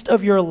rest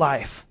of your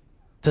life,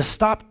 to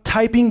stop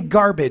typing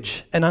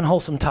garbage and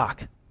unwholesome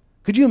talk.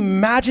 Could you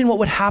imagine what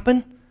would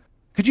happen?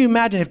 Could you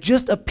imagine if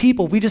just a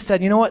people, we just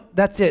said, you know what,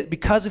 that's it.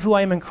 Because of who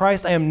I am in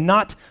Christ, I am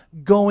not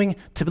going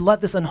to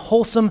let this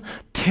unwholesome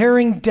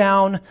tearing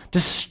down,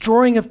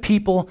 destroying of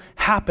people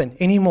happen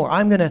anymore.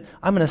 I'm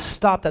gonna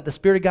stop that. The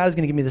Spirit of God is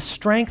gonna give me the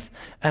strength,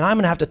 and I'm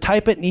gonna have to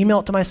type it and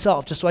email it to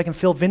myself just so I can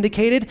feel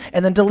vindicated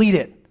and then delete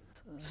it.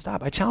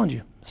 Stop, I challenge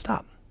you,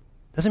 stop.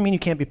 Doesn't mean you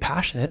can't be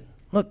passionate.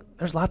 Look,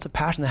 there's lots of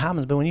passion that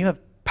happens, but when you have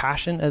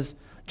passion, as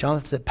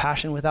Jonathan said,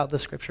 passion without the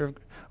scripture,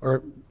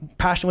 or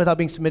passion without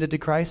being submitted to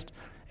Christ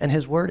and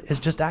his word, is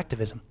just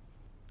activism.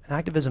 And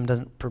activism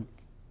doesn't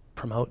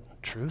promote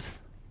truth.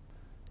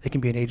 It can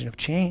be an agent of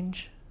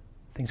change.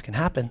 Things can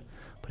happen,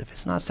 but if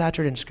it's not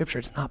saturated in scripture,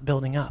 it's not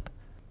building up.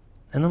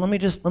 And then let me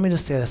just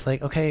say this,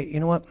 like, okay, you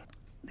know what?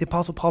 The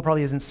Apostle Paul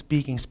probably isn't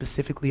speaking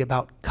specifically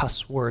about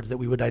cuss words that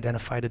we would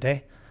identify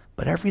today,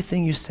 but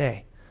everything you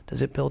say,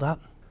 does it build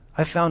up?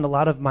 I found a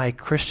lot of my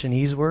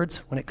Christianese words,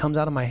 when it comes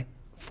out of my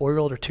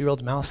 4-year-old or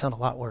 2-year-old's mouth, sound a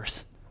lot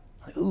worse.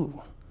 Like,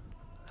 ooh,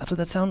 that's what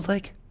that sounds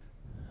like?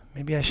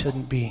 Maybe I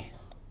shouldn't be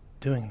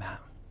doing that.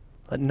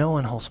 Let no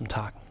unwholesome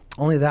talk,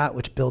 only that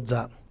which builds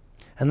up.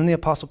 And then the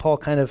Apostle Paul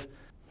kind of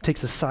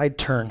takes a side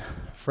turn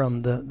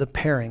from the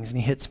pairings, and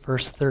he hits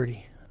verse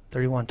 30,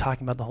 31,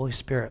 talking about the Holy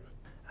Spirit.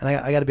 And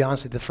I got to be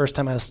honest with you, the first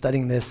time I was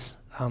studying this,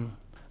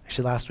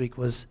 actually last week,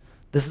 this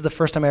is the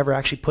first time I ever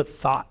actually put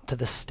thought to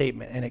this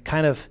statement, and it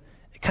kind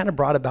of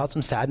brought about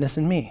some sadness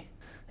in me.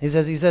 He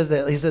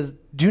says,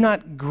 do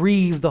not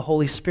grieve the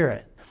Holy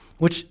Spirit,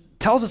 which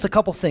tells us a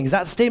couple things.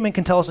 That statement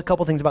can tell us a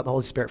couple things about the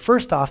Holy Spirit.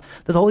 First off,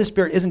 that the Holy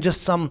Spirit isn't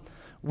just some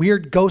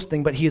weird ghost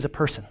thing, but he is a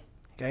person.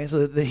 Okay,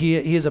 so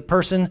he is a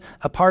person,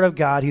 a part of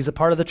God. He's a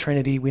part of the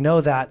Trinity. We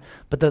know that.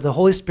 But the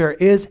Holy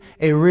Spirit is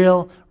a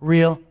real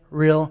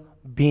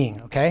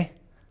being, okay?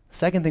 The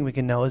second thing we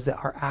can know is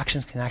that our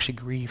actions can actually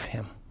grieve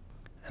him.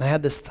 And I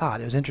had this thought.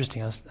 It was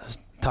interesting. I was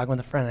talking with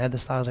a friend. I had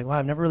this thought. I was like, wow,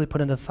 I've never really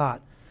put into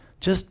thought.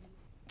 Just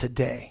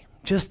today,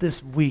 just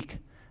this week,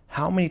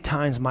 how many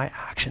times my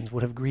actions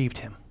would have grieved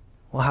him?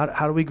 Well,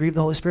 how do we grieve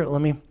the Holy Spirit?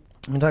 Let me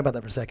talk about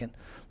that for a second.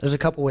 There's a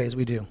couple ways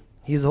we do.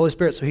 He's the Holy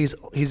Spirit, so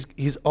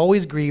he's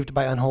always grieved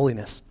by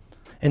unholiness.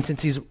 And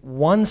since he's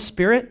one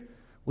Spirit,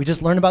 we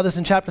just learned about this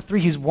in chapter 3,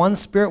 he's one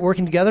Spirit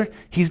working together,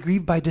 he's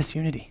grieved by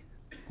disunity.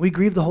 We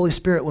grieve the Holy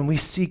Spirit when we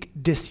seek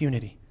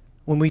disunity,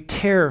 when we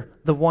tear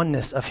the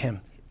oneness of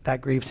him,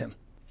 that grieves him.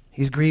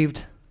 He's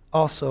grieved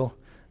also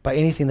by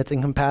anything that's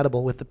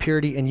incompatible with the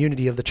purity and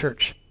unity of the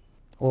church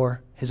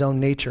or his own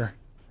nature,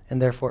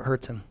 and therefore it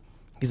hurts him.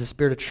 He's the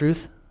Spirit of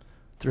truth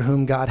through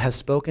whom God has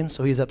spoken,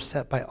 so he's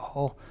upset by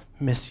all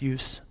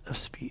misuse of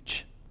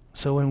speech.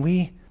 So when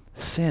we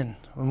sin,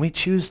 when we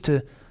choose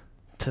to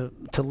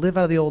live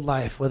out of the old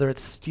life, whether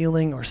it's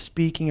stealing or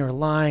speaking or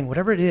lying,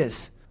 whatever it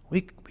is,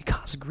 we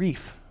cause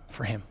grief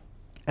for him.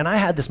 And I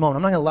had this moment,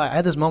 I'm not gonna lie, I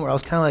had this moment where I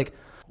was kind of like,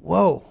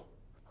 whoa,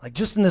 like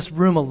just in this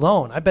room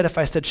alone, I bet if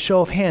I said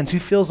show of hands, who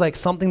feels like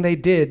something they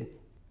did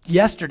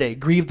yesterday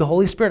grieved the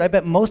Holy Spirit, I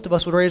bet most of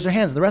us would raise their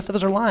hands. The rest of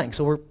us are lying,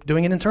 so we're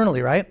doing it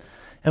internally, right?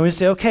 And we just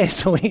say, okay,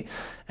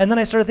 and then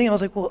I started thinking, I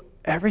was like, well,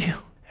 every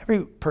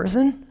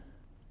person,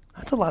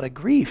 that's a lot of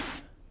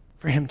grief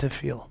for him to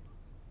feel.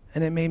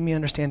 And it made me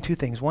understand two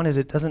things. One is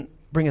it doesn't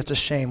bring us to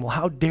shame. Well,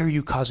 how dare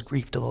you cause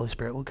grief to the Holy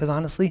Spirit? Well, because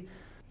honestly,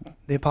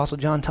 the Apostle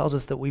John tells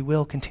us that we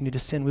will continue to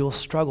sin. We will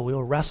struggle. We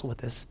will wrestle with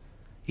this.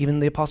 Even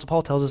the Apostle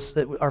Paul tells us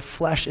that our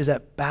flesh is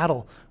at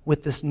battle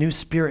with this new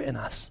spirit in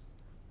us.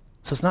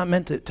 So it's not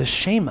meant to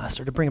shame us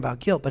or to bring about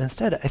guilt, but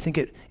instead I think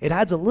it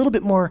adds a little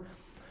bit more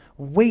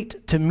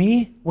weight to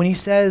me when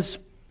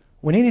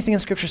anything in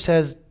Scripture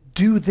says,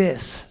 do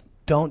this,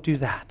 don't do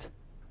that.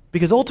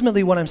 Because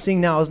ultimately what I'm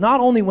seeing now is not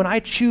only when I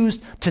choose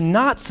to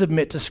not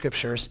submit to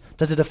Scriptures,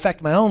 does it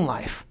affect my own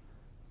life,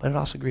 but it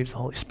also grieves the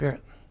Holy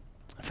Spirit.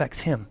 It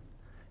affects him.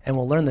 And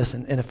we'll learn this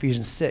in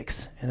Ephesians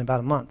 6 in about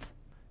a month.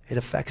 It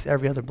affects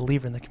every other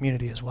believer in the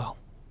community as well.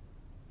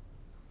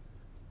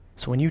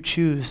 So when you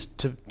choose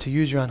to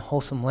use your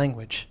unwholesome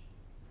language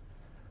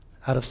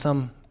out of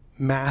some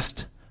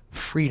masked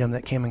freedom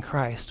that came in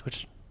Christ,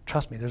 which,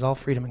 trust me, there's all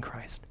freedom in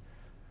Christ.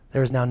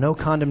 There is now no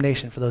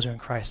condemnation for those who are in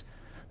Christ.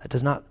 That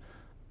does not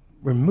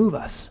remove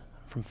us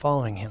from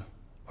following him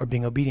or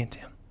being obedient to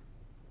him.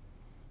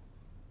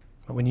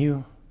 But when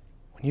you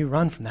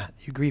run from that,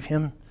 you grieve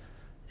him,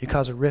 you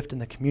cause a rift in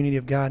the community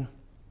of God.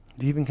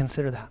 Do you even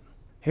consider that?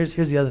 Here's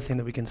the other thing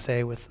that we can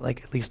say with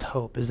at least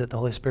hope is that the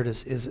Holy Spirit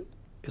is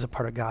a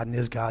part of God and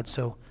is God,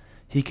 so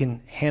he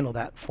can handle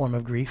that form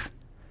of grief.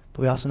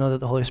 But we also know that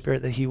the Holy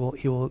Spirit, that he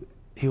will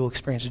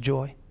experience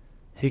joy.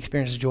 He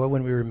experiences joy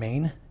when we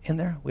remain in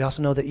there. We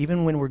also know that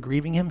even when we're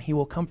grieving him, he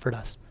will comfort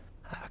us.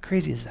 How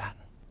crazy is that?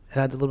 It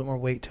adds a little bit more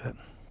weight to it.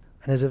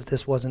 And as if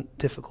this wasn't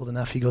difficult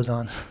enough, he goes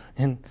on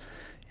in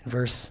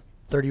verse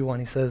 31.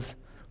 He says,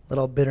 let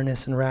all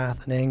bitterness and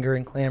wrath and anger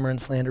and clamor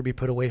and slander be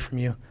put away from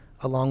you,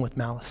 along with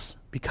malice.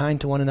 Be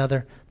kind to one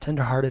another,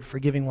 tenderhearted,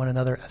 forgiving one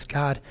another as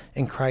God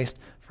in Christ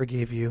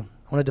forgave you.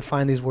 I want to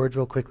define these words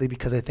real quickly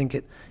because I think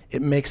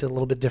it makes it a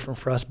little bit different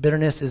for us.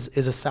 Bitterness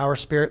is a sour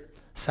spirit,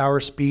 sour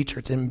speech, or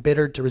it's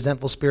embittered to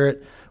resentful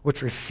spirit,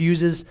 which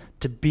refuses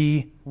to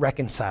be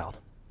reconciled.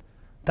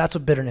 That's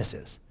what bitterness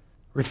is.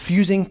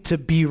 Refusing to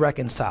be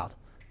reconciled.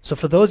 So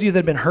for those of you that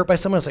have been hurt by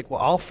someone, it's like,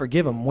 well, I'll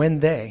forgive them when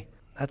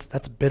that's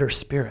a bitter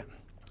spirit.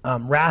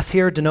 Wrath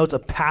here denotes a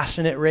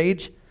passionate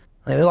rage.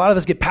 A lot of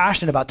us get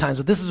passionate about times,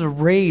 but this is a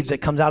rage that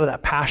comes out of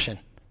that passion.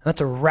 And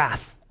that's a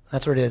wrath.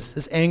 That's what it is.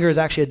 This anger is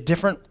actually a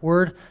different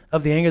word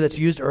of the anger that's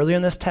used earlier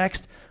in this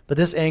text, but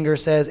this anger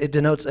says it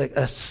denotes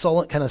a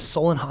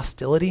sullen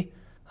hostility.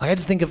 I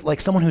just think of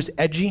someone who's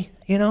edgy,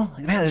 man,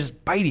 they're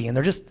just bitey, and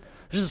there's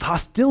just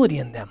hostility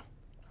in them.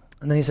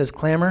 And then he says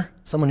clamor,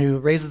 someone who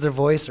raises their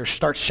voice or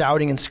starts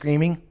shouting and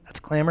screaming. That's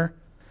clamor.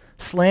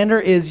 Slander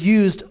is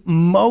used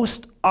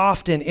most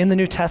often in the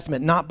New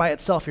Testament, not by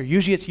itself here.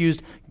 Usually it's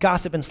used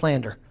gossip and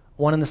slander,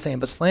 one and the same.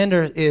 But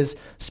slander is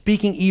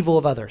speaking evil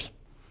of others,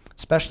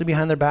 especially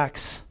behind their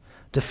backs,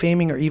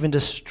 defaming or even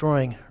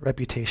destroying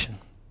reputation.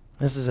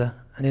 This is an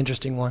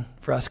interesting one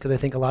for us because I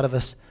think a lot of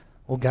us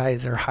will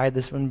hide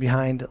this one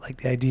behind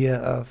the idea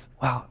of,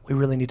 wow, we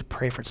really need to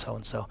pray for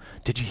so-and-so.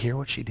 Did you hear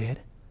what she did?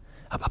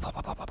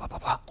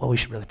 Well, we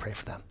should really pray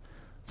for them.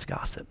 It's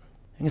gossip.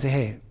 You can say,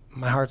 hey,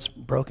 my heart's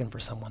broken for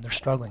someone. They're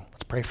struggling.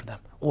 Let's pray for them.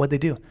 Well, what'd they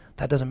do?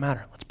 That doesn't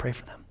matter. Let's pray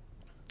for them.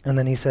 And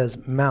then he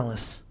says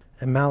malice.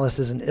 And malice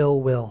is an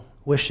ill will,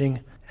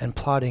 wishing and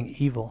plotting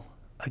evil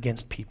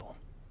against people.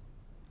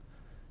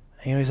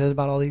 And you know what he says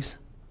about all these?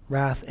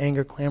 Wrath,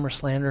 anger, clamor,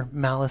 slander,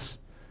 malice.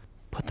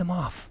 Put them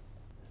off.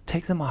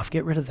 Take them off.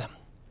 Get rid of them.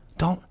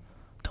 Don't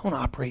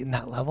operate in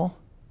that level.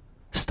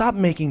 Stop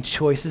making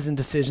choices and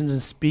decisions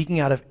and speaking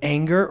out of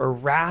anger or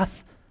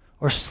wrath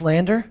or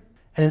slander.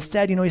 And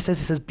instead, you know what he says?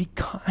 He says, be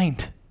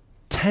kind,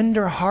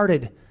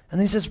 tender-hearted. And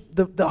then he says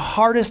the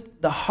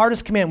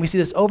hardest command. We see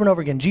this over and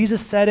over again. Jesus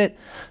said it.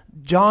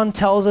 John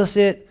tells us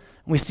it.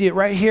 And we see it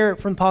right here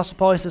from Apostle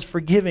Paul. He says,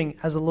 forgiving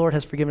as the Lord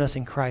has forgiven us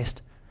in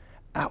Christ.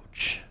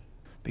 Ouch.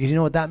 Because you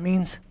know what that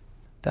means?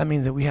 That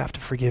means that we have to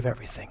forgive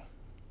everything.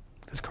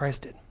 Because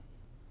Christ did.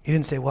 He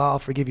didn't say, well, I'll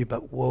forgive you,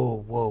 but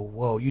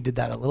whoa. You did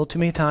that a little too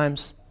many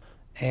times,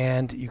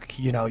 and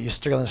you're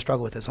still going to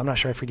struggle with this. So I'm not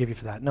sure I forgive you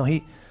for that. No,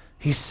 he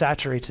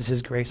saturates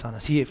his grace on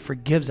us. He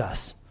forgives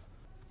us.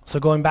 So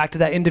going back to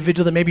that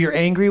individual that maybe you're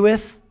angry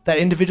with, that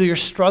individual you're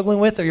struggling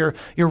with, or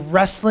you're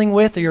wrestling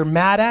with, or you're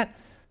mad at,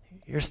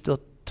 you're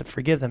still to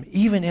forgive them,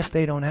 even if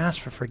they don't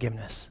ask for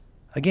forgiveness.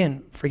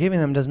 Again, forgiving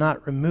them does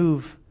not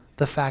remove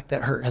the fact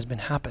that hurt has been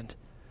happened.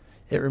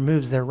 It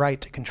removes their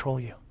right to control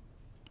you.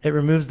 It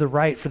removes the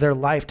right for their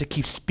life to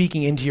keep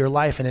speaking into your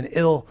life in an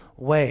ill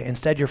way.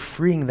 Instead, you're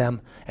freeing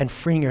them and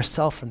freeing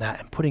yourself from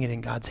that and putting it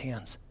in God's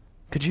hands.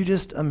 Could you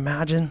just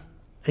imagine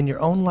in your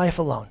own life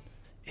alone,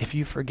 if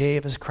you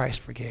forgave as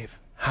Christ forgave,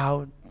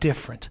 how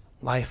different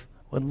life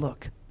would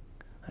look?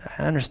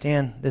 I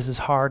understand this is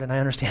hard, and I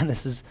understand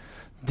this is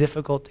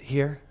difficult to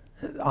hear.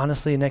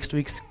 Honestly, next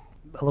week's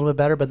a little bit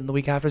better, but then the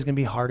week after is going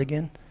to be hard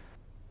again.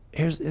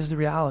 Here's the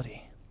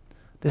reality.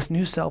 This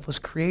new self was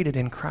created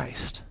in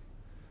Christ.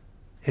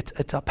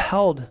 It's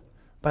upheld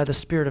by the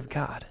Spirit of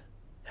God,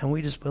 and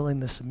we just willing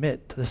to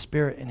submit to the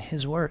Spirit and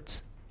His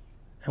words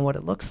and what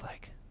it looks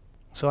like.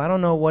 So I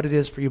don't know what it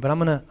is for you, but I'm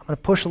gonna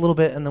push a little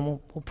bit, and then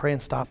we'll pray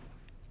and stop.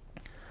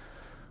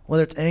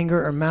 Whether it's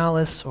anger or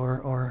malice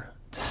or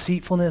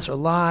deceitfulness or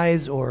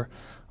lies or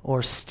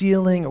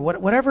stealing or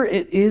whatever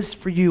it is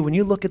for you, when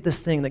you look at this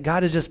thing that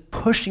God is just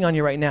pushing on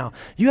you right now,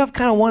 you have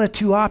kind of one of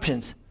two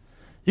options.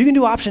 You can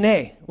do option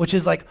A, which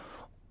is like,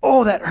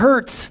 oh, that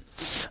hurts.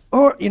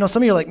 Or,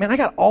 some of you are like, man, I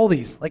got all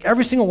these. Like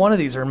every single one of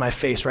these are in my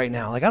face right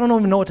now. Like I don't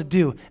even know what to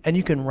do. And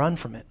you can run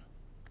from it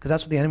because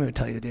that's what the enemy would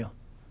tell you to do.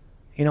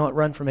 You know what?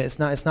 Run from it. It's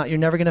not, you're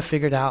never going to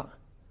figure it out.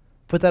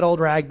 Put that old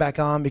rag back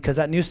on because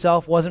that new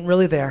self wasn't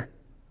really there.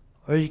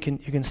 Or you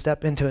can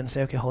step into it and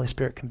say, okay, Holy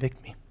Spirit,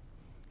 convict me.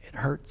 It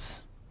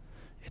hurts.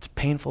 It's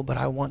painful, but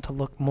I want to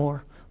look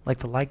more like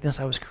the likeness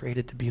I was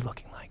created to be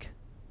looking like.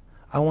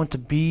 I want to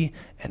be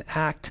and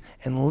act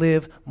and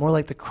live more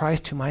like the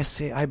Christ whom I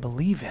say I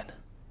believe in.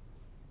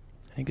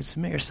 And you can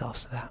submit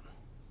yourselves to that.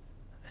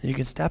 And you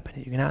can step in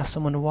it. You can ask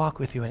someone to walk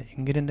with you in it. You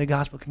can get into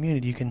gospel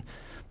community. You can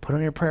put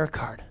on your prayer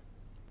card.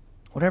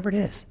 Whatever it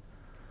is.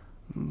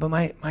 But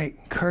my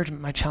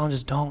encouragement, my challenge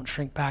is don't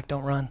shrink back,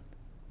 don't run.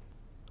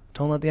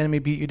 Don't let the enemy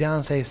beat you down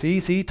and say,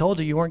 see, told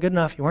you weren't good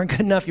enough, you weren't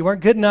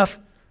good enough.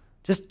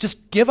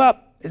 Just give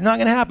up. It's not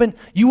going to happen.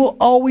 You will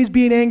always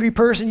be an angry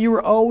person. You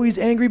were always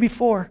angry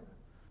before.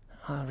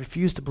 I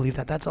refuse to believe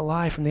that. That's a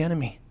lie from the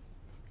enemy.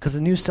 Because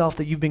the new self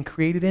that you've been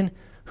created in,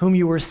 whom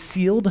you were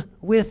sealed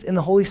with in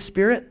the Holy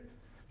Spirit,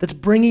 that's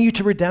bringing you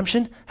to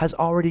redemption, has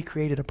already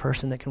created a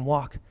person that can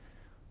walk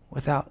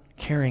without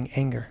carrying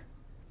anger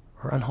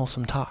or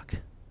unwholesome talk.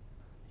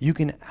 You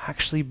can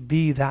actually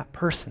be that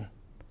person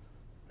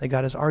that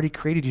God has already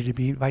created you to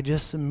be by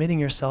just submitting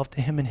yourself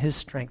to him in his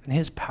strength and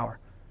his power.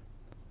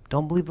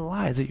 Don't believe the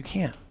lies that you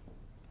can't.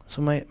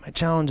 So my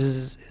challenge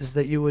is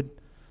that you would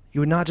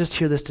not just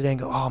hear this today and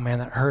go, oh man,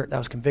 that hurt, that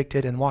was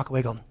convicted, and walk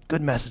away going,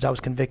 good message, I was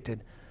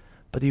convicted.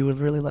 But that you would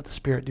really let the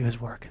Spirit do his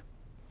work.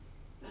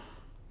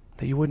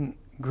 That you wouldn't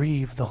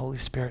grieve the Holy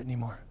Spirit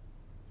anymore.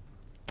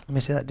 Let me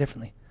say that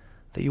differently.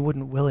 That you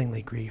wouldn't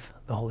willingly grieve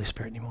the Holy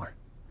Spirit anymore.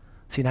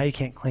 See, now you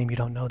can't claim you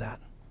don't know that.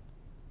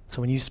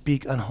 So when you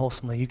speak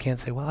unwholesomely, you can't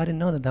say, well, I didn't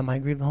know that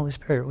might grieve the Holy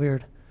Spirit.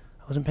 Weird.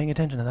 I wasn't paying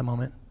attention at that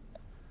moment.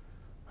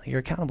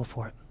 You're accountable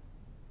for it.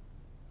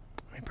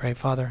 Let me pray.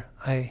 Father,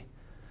 I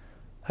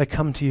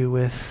come to you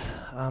with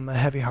a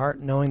heavy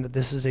heart, knowing that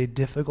this is a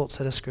difficult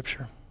set of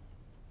Scripture.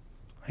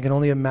 I can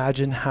only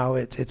imagine how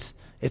it's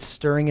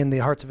stirring in the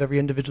hearts of every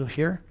individual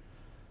here.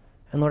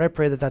 And Lord, I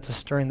pray that that's a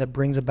stirring that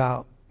brings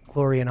about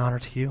glory and honor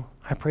to you.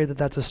 I pray that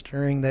that's a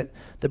stirring that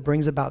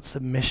brings about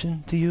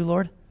submission to you,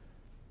 Lord.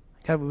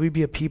 God, would we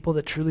be a people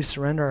that truly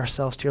surrender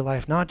ourselves to your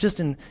life, not just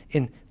in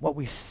what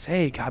we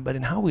say, God, but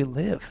in how we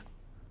live.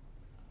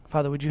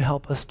 Father, would you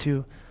help us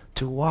to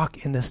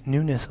walk in this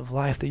newness of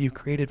life that you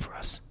created for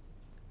us?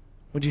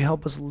 Would you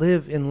help us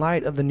live in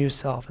light of the new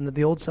self and that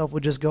the old self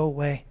would just go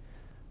away?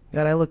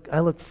 God, I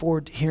look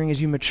forward to hearing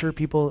as you mature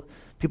people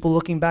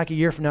looking back a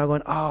year from now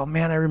going, oh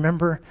man, I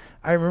remember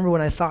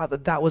when I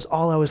thought that was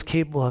all I was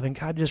capable of, and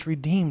God just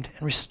redeemed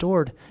and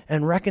restored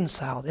and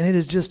reconciled. And it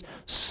is just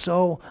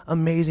so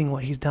amazing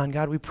what he's done.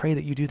 God, we pray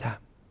that you do that.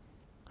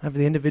 I have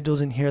the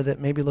individuals in here that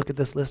maybe look at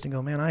this list and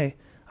go, man,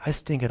 I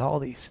stink at all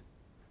these.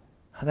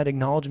 That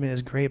acknowledgement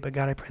is great, but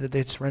God, I pray that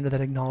they'd surrender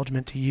that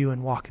acknowledgement to you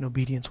and walk in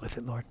obedience with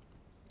it, Lord.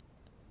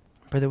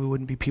 I pray that we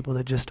wouldn't be people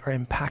that just are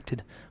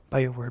impacted by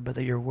your word, but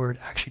that your word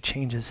actually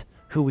changes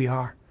who we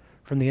are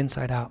from the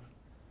inside out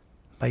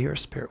by your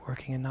Spirit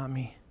working and not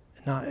me,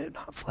 and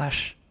not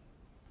flesh.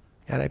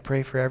 God, I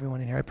pray for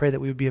everyone in here. I pray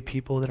that we would be a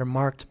people that are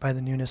marked by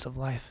the newness of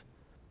life.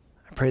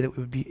 I pray that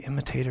we would be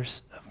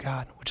imitators of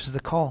God, which is the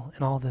call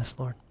in all this,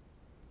 Lord.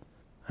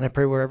 And I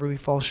pray wherever we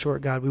fall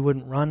short, God, we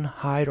wouldn't run,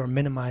 hide, or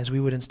minimize. We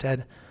would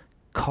instead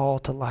call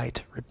to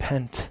light,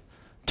 repent,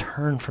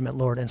 turn from it,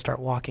 Lord, and start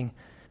walking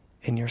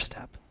in your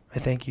step. I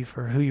thank you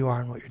for who you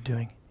are and what you're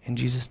doing. In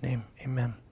Jesus' name, amen.